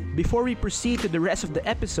friends, before we proceed to the rest of the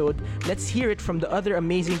episode, let's hear it from the other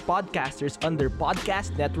amazing podcasters under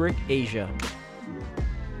Podcast Network Asia.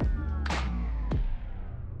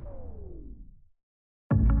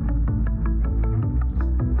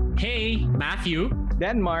 Hey, Matthew.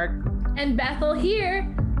 Denmark. And Bethel here.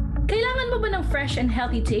 Kailangan mo ba ng fresh and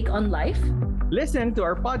healthy take on life? Listen to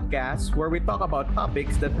our podcast where we talk about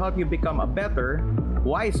topics that help you become a better,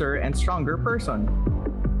 wiser, and stronger person.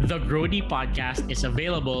 The Grody Podcast is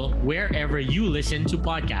available wherever you listen to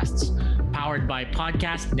podcasts, powered by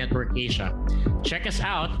Podcast Network Asia. Check us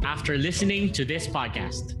out after listening to this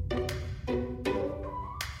podcast.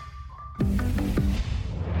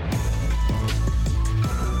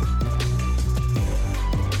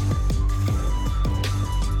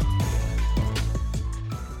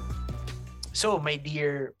 So, my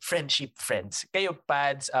dear friendship friends, kayo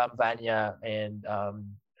Pads, Vanya, and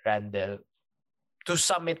Randall, to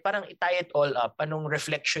sum it, parang tie it all up, anong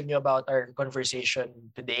reflection nyo about our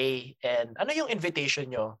conversation today? And ano yung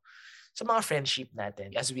invitation nyo sa mga friendship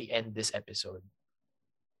natin as we end this episode?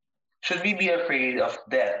 Should we be afraid of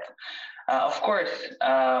death? Of course,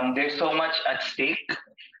 there's so much at stake,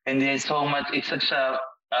 and there's so much, it's such a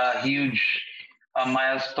huge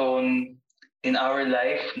milestone in our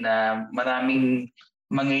life na maraming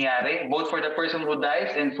mangyayari, both for the person who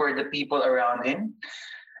dies and for the people around him.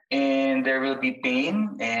 And there will be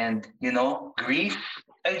pain and, grief.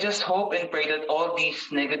 I just hope and pray that all these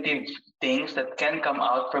negative things that can come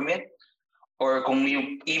out from it, or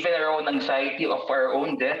even our own anxiety of our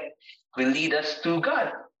own death, will lead us to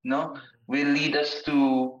God, will lead us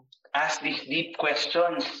to ask these deep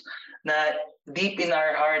questions na deep in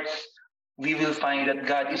our hearts, we will find that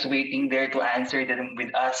God is waiting there to answer them with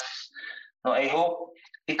us. I hope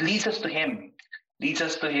it leads us to Him, leads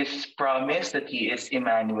us to His promise that He is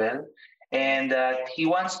Emmanuel and that He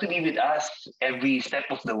wants to be with us every step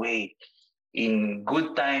of the way, in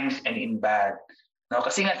good times and in bad.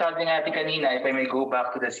 Kasi nga sabi natin kanina, if I may go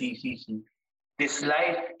back to the CCC, this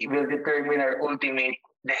life will determine our ultimate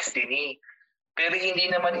destiny. Pero hindi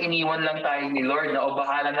naman iniwan lang tayo ni Lord na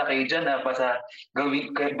bahala na kayo dyan,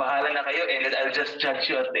 bahala na kayo and I'll just judge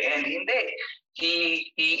you at the end. Hindi.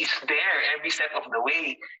 He is there every step of the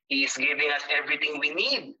way. He is giving us everything we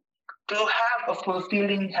need to have a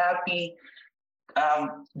fulfilling, happy,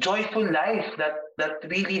 joyful life that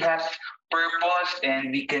really has purpose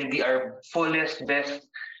and we can be our fullest, best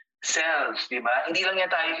selves, di ba? Hindi lang yan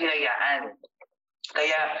tayo hinayaan.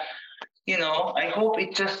 Kaya, I hope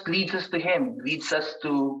it just leads us to Him, leads us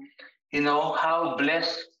to, how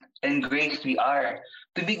blessed and graced we are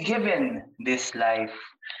to be given this life.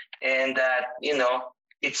 And that,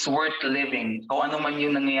 it's worth living. Kung ano man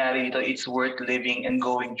yung nangyayari dito, it's worth living and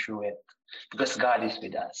going through it. Because God is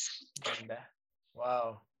with us. Ganda.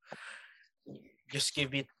 Wow. Just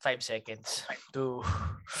give me 5 seconds to...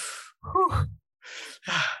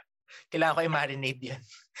 Kailangan ko i-marinate yan.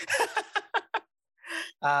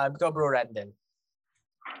 Ikaw, bro, Randall.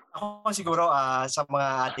 Ako siguro sa mga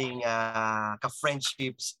ating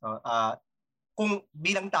ka-friendships, kung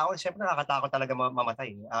bilang tao, syempre nakakatakot talaga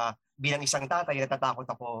mamatay. bilang isang tatay, natatakot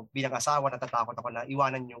ako, bilang asawa, natatakot ako na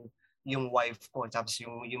iwanan yung wife ko, tapos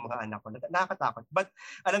yung mga anak ko. Nakakatakot. But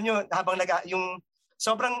alam nyo, habang yung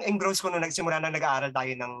sobrang engrossed ko nung nagsimula na nag-aaral tayo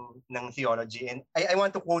ng theology, and I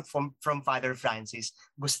want to quote from Father Francis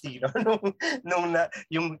Bustilo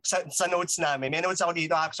yung sa notes namin. May notes ako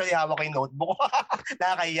dito. Actually, hawak ko yung notebook.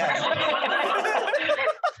 Nakakahiya.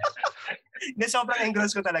 Sobrang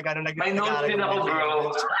engrossed ko talaga nung May notes din ako,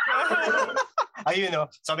 bro. Ayun, no?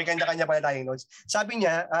 So may kanya-kanya pala tayong notes. Sabi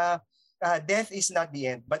niya, death is not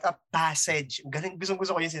the end, but a passage. Gusto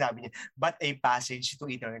ko yung sinabi niya. But a passage to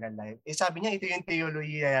eternal life. Sabi niya, ito yung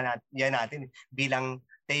teolohiya natin bilang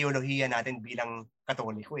teolohiya natin bilang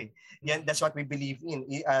Katoliko. That's what we believe in.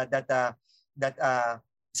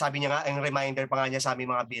 Sabi niya nga, ang reminder pa nga niya sa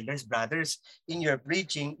aming mga builders, brothers, in your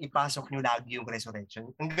preaching, ipasok niyo lagi yung resurrection.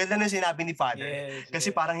 Ang ganda na sinabi ni Father. Yes,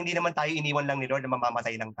 kasi parang hindi naman tayo iniwan lang ni Lord na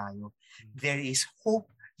mamamatay lang tayo. There is hope.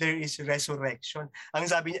 There is resurrection. Ang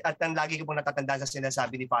sabi niya, at ang lagi ko pong natatandaan sa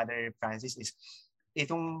sinasabi ni Father Francis is,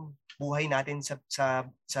 itong buhay natin sa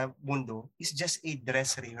mundo is just a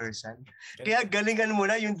dress rehearsal. Kaya galingan mo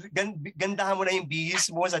na gandahan mo na yung bihis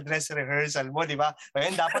mo sa dress rehearsal mo, di ba?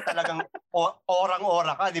 Ngayon dapat talagang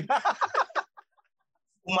orang-ora ka, di ba?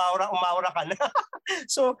 Umaura ka na.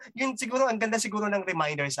 So, yun siguro, ang ganda siguro ng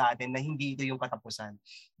reminder sa atin na hindi ito yung katapusan.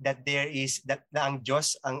 That na ang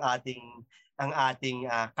Diyos ang ating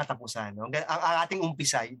katapusan, no? Ang ating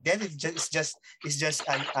umpisa. Death is just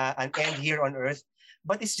an end here on earth,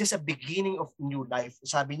 but it's just a beginning of new life.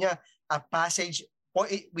 Sabi niya, a passage,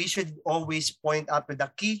 we should always point up to the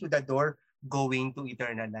key to the door going to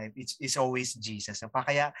eternal life. It's always Jesus.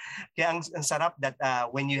 Kaya ang sarap that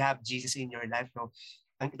when you have Jesus in your life, no,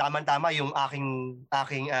 ang tama-tama yung ang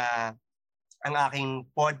aking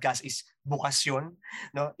podcast is bukasyon,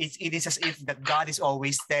 no? It is as if that God is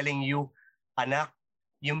always telling you, anak,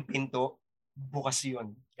 yung pinto bukas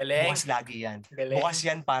yun. Galing. Bukas lagi yan. Galing. Bukas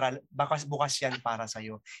yan para sa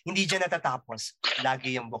iyo. Hindi diyan natatapos.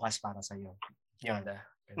 Lagi yung bukas para sa iyo. Yan.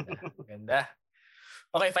 Ganda.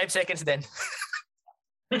 Okay, 5 seconds din.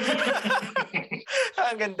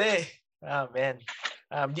 Ang ganda eh. Oh, man.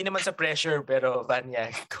 Di naman sa pressure, pero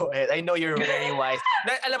Vanya, go ahead. I know you're very wise.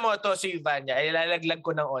 Alam mo to, si Vanya, ay lalaglag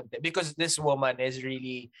ko ng onte because this woman is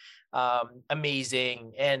really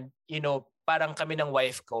amazing. And, parang kami ng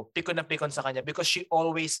wife ko, pikon na pikon sa kanya because she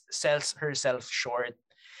always sells herself short.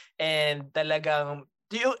 And talagang,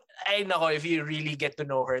 if you really get to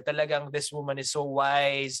know her, talagang this woman is so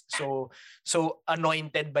wise, so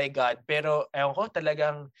anointed by God. Pero, ewan ko,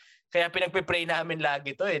 talagang, kaya pinagpe-pray namin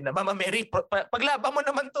lagi to na Mama Mary, paglaban mo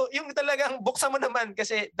naman to, yung talagang buksan mo naman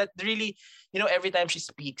kasi that really, every time she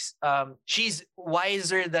speaks, she's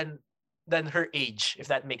wiser than her age, if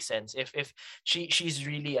that makes sense. If she's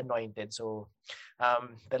really anointed. So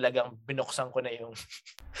talagang binuksan ko na yung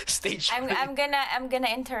stage. I'm gonna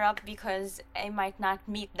interrupt because I might not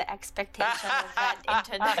meet the expectation of that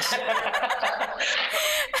introduction.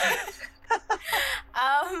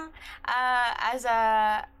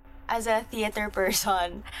 As a theater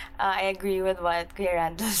person, I agree with what Kuya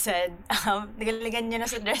Randall said. Nagaligan nyo na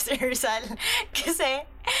sa dress rehearsal. Kasi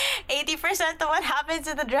 80% of what happens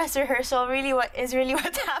in the dress rehearsal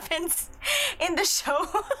what happens in the show.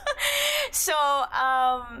 So,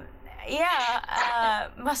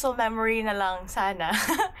 muscle memory na lang sana.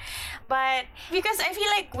 But because I feel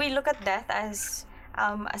like we look at death as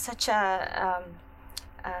such a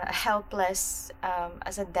helpless,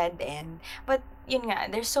 as a dead end. But yun nga,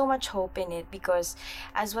 there's so much hope in it because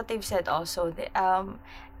as what they've said also,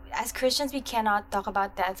 as Christians, we cannot talk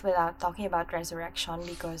about death without talking about resurrection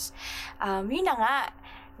because yun na nga,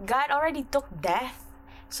 God already took death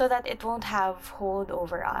so that it won't have hold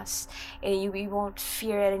over us. We won't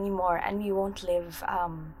fear it anymore and we won't live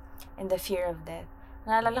in the fear of death.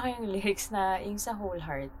 Naalala ko yung lyrics na yung sa Whole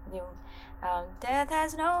Heart, yung death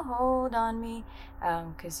has no hold on me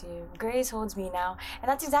because grace holds me now. And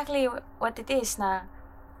that's exactly what it is na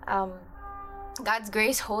God's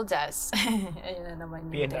grace holds us. Ayun na naman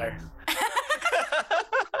yun. PNR.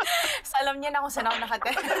 So, alam niya na kung saan ako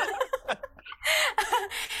nakatira.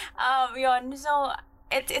 Yun. So,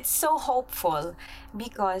 it's so hopeful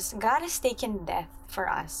because God has taken death for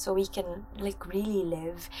us so we can really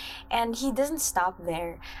live, and He doesn't stop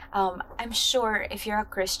there. I'm sure if you're a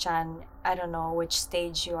Christian, I don't know which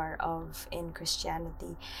stage you are in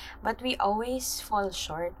Christianity, but we always fall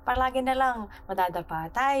short. Palagi na lang madadapa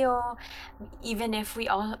tayo even if we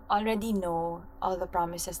already know all the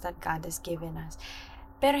promises that God has given us.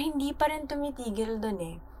 Pero hindi pa rin tumitigil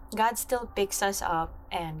dun God still picks us up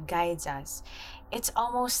and guides us. It's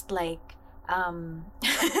almost like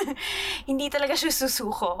hindi talaga siya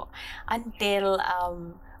susuko until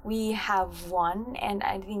we have won. And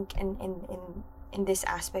I think in this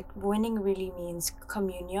aspect, winning really means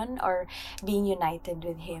communion or being united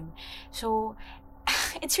with him. So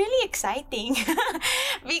it's really exciting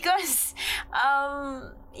because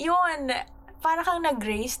yun, para kang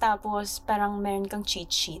nag-race tapos parang meron kang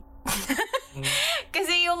cheat sheet.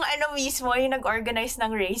 Kasi yung mismo, yung nag-organize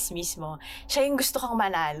ng race mismo, siya yung gusto kang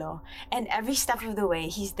manalo. And every step of the way,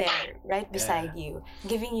 he's there, right beside you,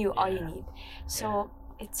 giving you all you need. So,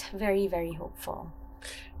 it's very, very hopeful.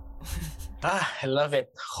 I love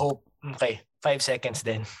it. Hope. Okay, 5 seconds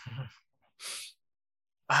then.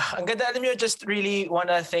 Ang ganda, alam nyo, just really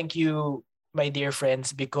wanna thank you, my dear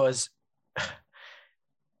friends, because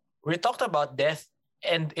we talked about death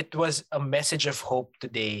and it was a message of hope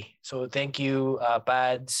today. So thank you,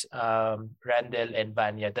 Pads, Randall, and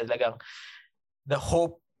Vanya. Talagang the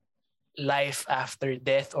hope life after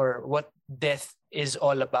death, or what death is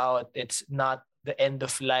all about. It's not the end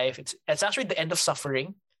of life. It's actually the end of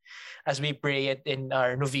suffering, as we pray it in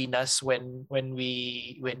our novenas when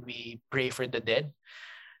we pray for the dead,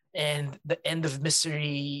 and the end of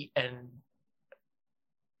misery. And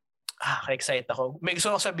excited ako. May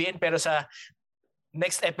gusto ko sabihin pero sa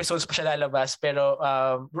next episodes pa siya lalabas. Pero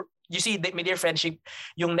you see, my dear friendship,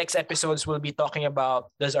 yung next episodes will be talking about,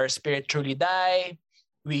 does our spirit truly die?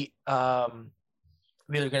 We're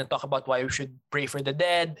going to talk about why we should pray for the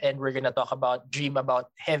dead, and we're going to talk about dream about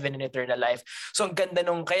heaven and eternal life. So ang ganda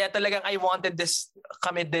nung, kaya talagang I wanted this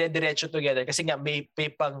kami diretso together kasi nga may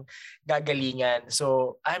pang gagalingan.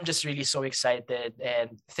 So I'm just really so excited,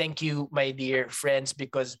 and thank you, my dear friends,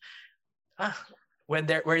 because where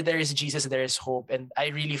there is Jesus, there is hope. And I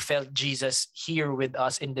really felt Jesus here with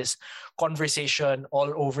us in this conversation all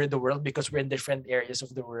over the world, because we're in different areas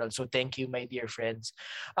of the world. So thank you, my dear friends.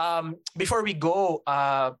 Before we go,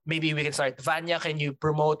 maybe we can start. Vanya, can you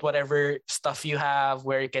promote whatever stuff you have?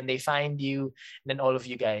 Where can they find you? And then all of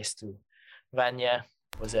you guys too. Vanya,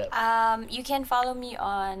 what's up? You can follow me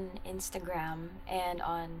on Instagram and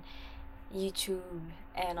on YouTube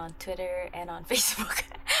and on Twitter and on Facebook.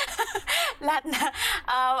 Lahat na.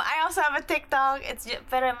 I also have a TikTok.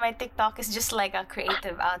 Pero my TikTok is just like a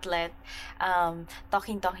creative outlet,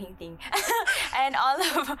 talking thing. And all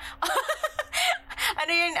of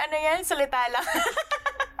ano yan, salita lang.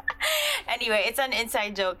 Anyway, it's an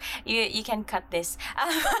inside joke. You can cut this.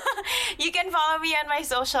 You can follow me on my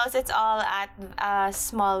socials. It's all at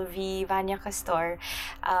small V Vanya Castor.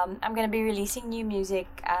 I'm gonna be releasing new music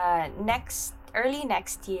early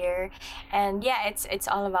next year, and yeah, it's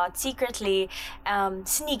all about secretly,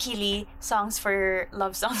 sneakily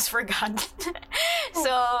love songs for God.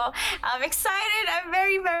 So I'm excited. I'm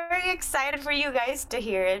very, very excited for you guys to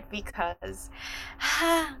hear it, because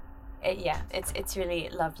yeah, it's really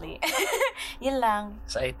lovely. Yun lang.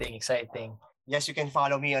 Exciting. Yes, you can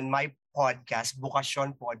follow me on my podcast,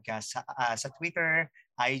 Bukasyon Podcast, sa Twitter,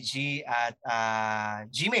 IG, at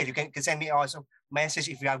Gmail. You can send me also message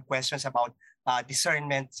if you have questions about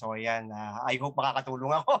discernment. So yan, I hope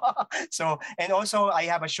makakatulong ako. So, and also I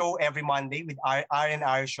have a show every Monday with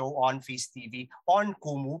R&R show on Feast TV on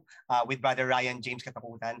Kumu with Brother Ryan James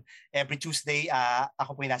Katakutan. Every Tuesday,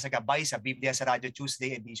 ako po yung nasa gabay sa Biblia sa Radio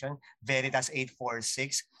Tuesday edition, Veritas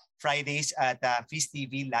 846. Fridays at Feast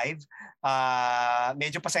TV Live.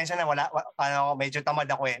 Medyo pasensya na, medyo tamad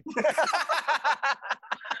ako eh.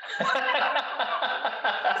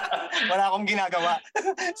 Wala akong ginagawa.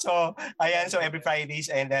 So, ayan, so every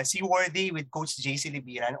Fridays, and Seaworthy with Coach JC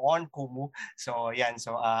Libiran on Kumu. So, ayan,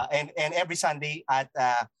 so and every Sunday at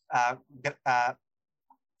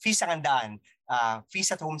Feast sa Kandaan.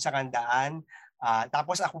 Feast at Home sa Kandaan.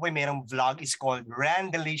 Tapos ako po merong vlog, is called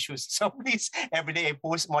Randalicious. So please, every day I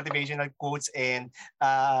post motivational quotes and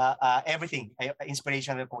everything,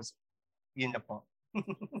 inspirational quotes. Yun na po.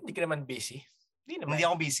 Hindi ka naman busy? Hindi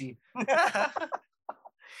ako busy.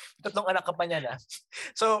 Tatlong anak ka pa niya na.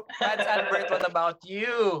 So, Pads Albert, what about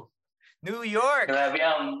you? New York! Grabe,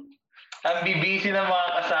 ang bibisi ng mga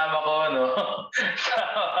kasama ko, no? Sa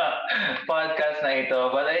podcast na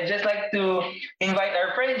ito. But I just like to invite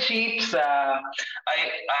our friendships. I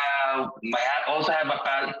also have a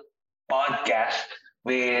podcast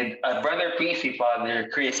with Brother PC, Father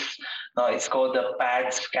Chris. No, it's called the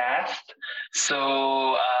Pads Cast.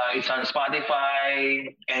 So it's on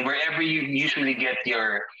Spotify and wherever you usually get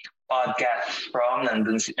your podcasts from.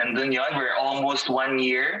 Nandun yun. We're almost 1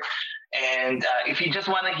 year. And if you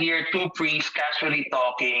just want to hear two priests casually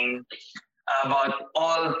talking about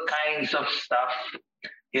all kinds of stuff,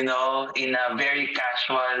 you know, in a very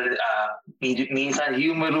casual, minsan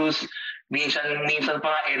humorous, minsan pa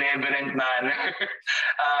nga irreverent manner.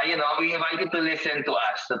 We invite you to listen to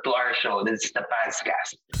us, to our show. This is the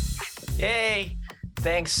Padscast. Yay!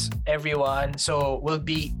 Thanks, everyone. So we'll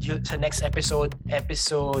be sa next episode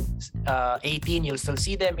 18. You'll still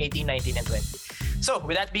see them, 18, 19, and 20. So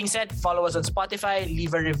with that being said, follow us on Spotify,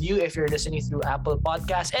 leave a review if you're listening through Apple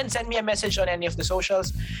Podcasts, and send me a message on any of the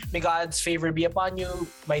socials. May God's favor be upon you,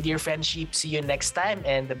 my dear friend Sheep. See you next time,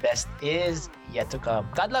 and the best is yet to come.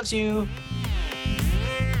 God loves you.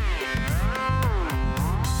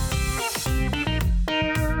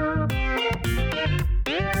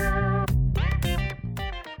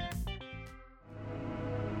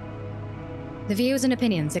 The views and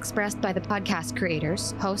opinions expressed by the podcast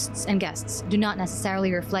creators, hosts, and guests do not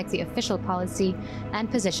necessarily reflect the official policy and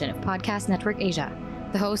position of Podcast Network Asia,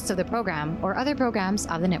 the hosts of the program, or other programs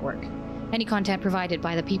of the network. Any content provided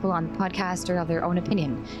by the people on the podcast are of their own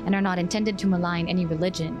opinion and are not intended to malign any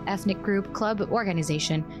religion, ethnic group, club,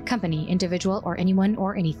 organization, company, individual, or anyone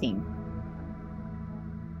or anything.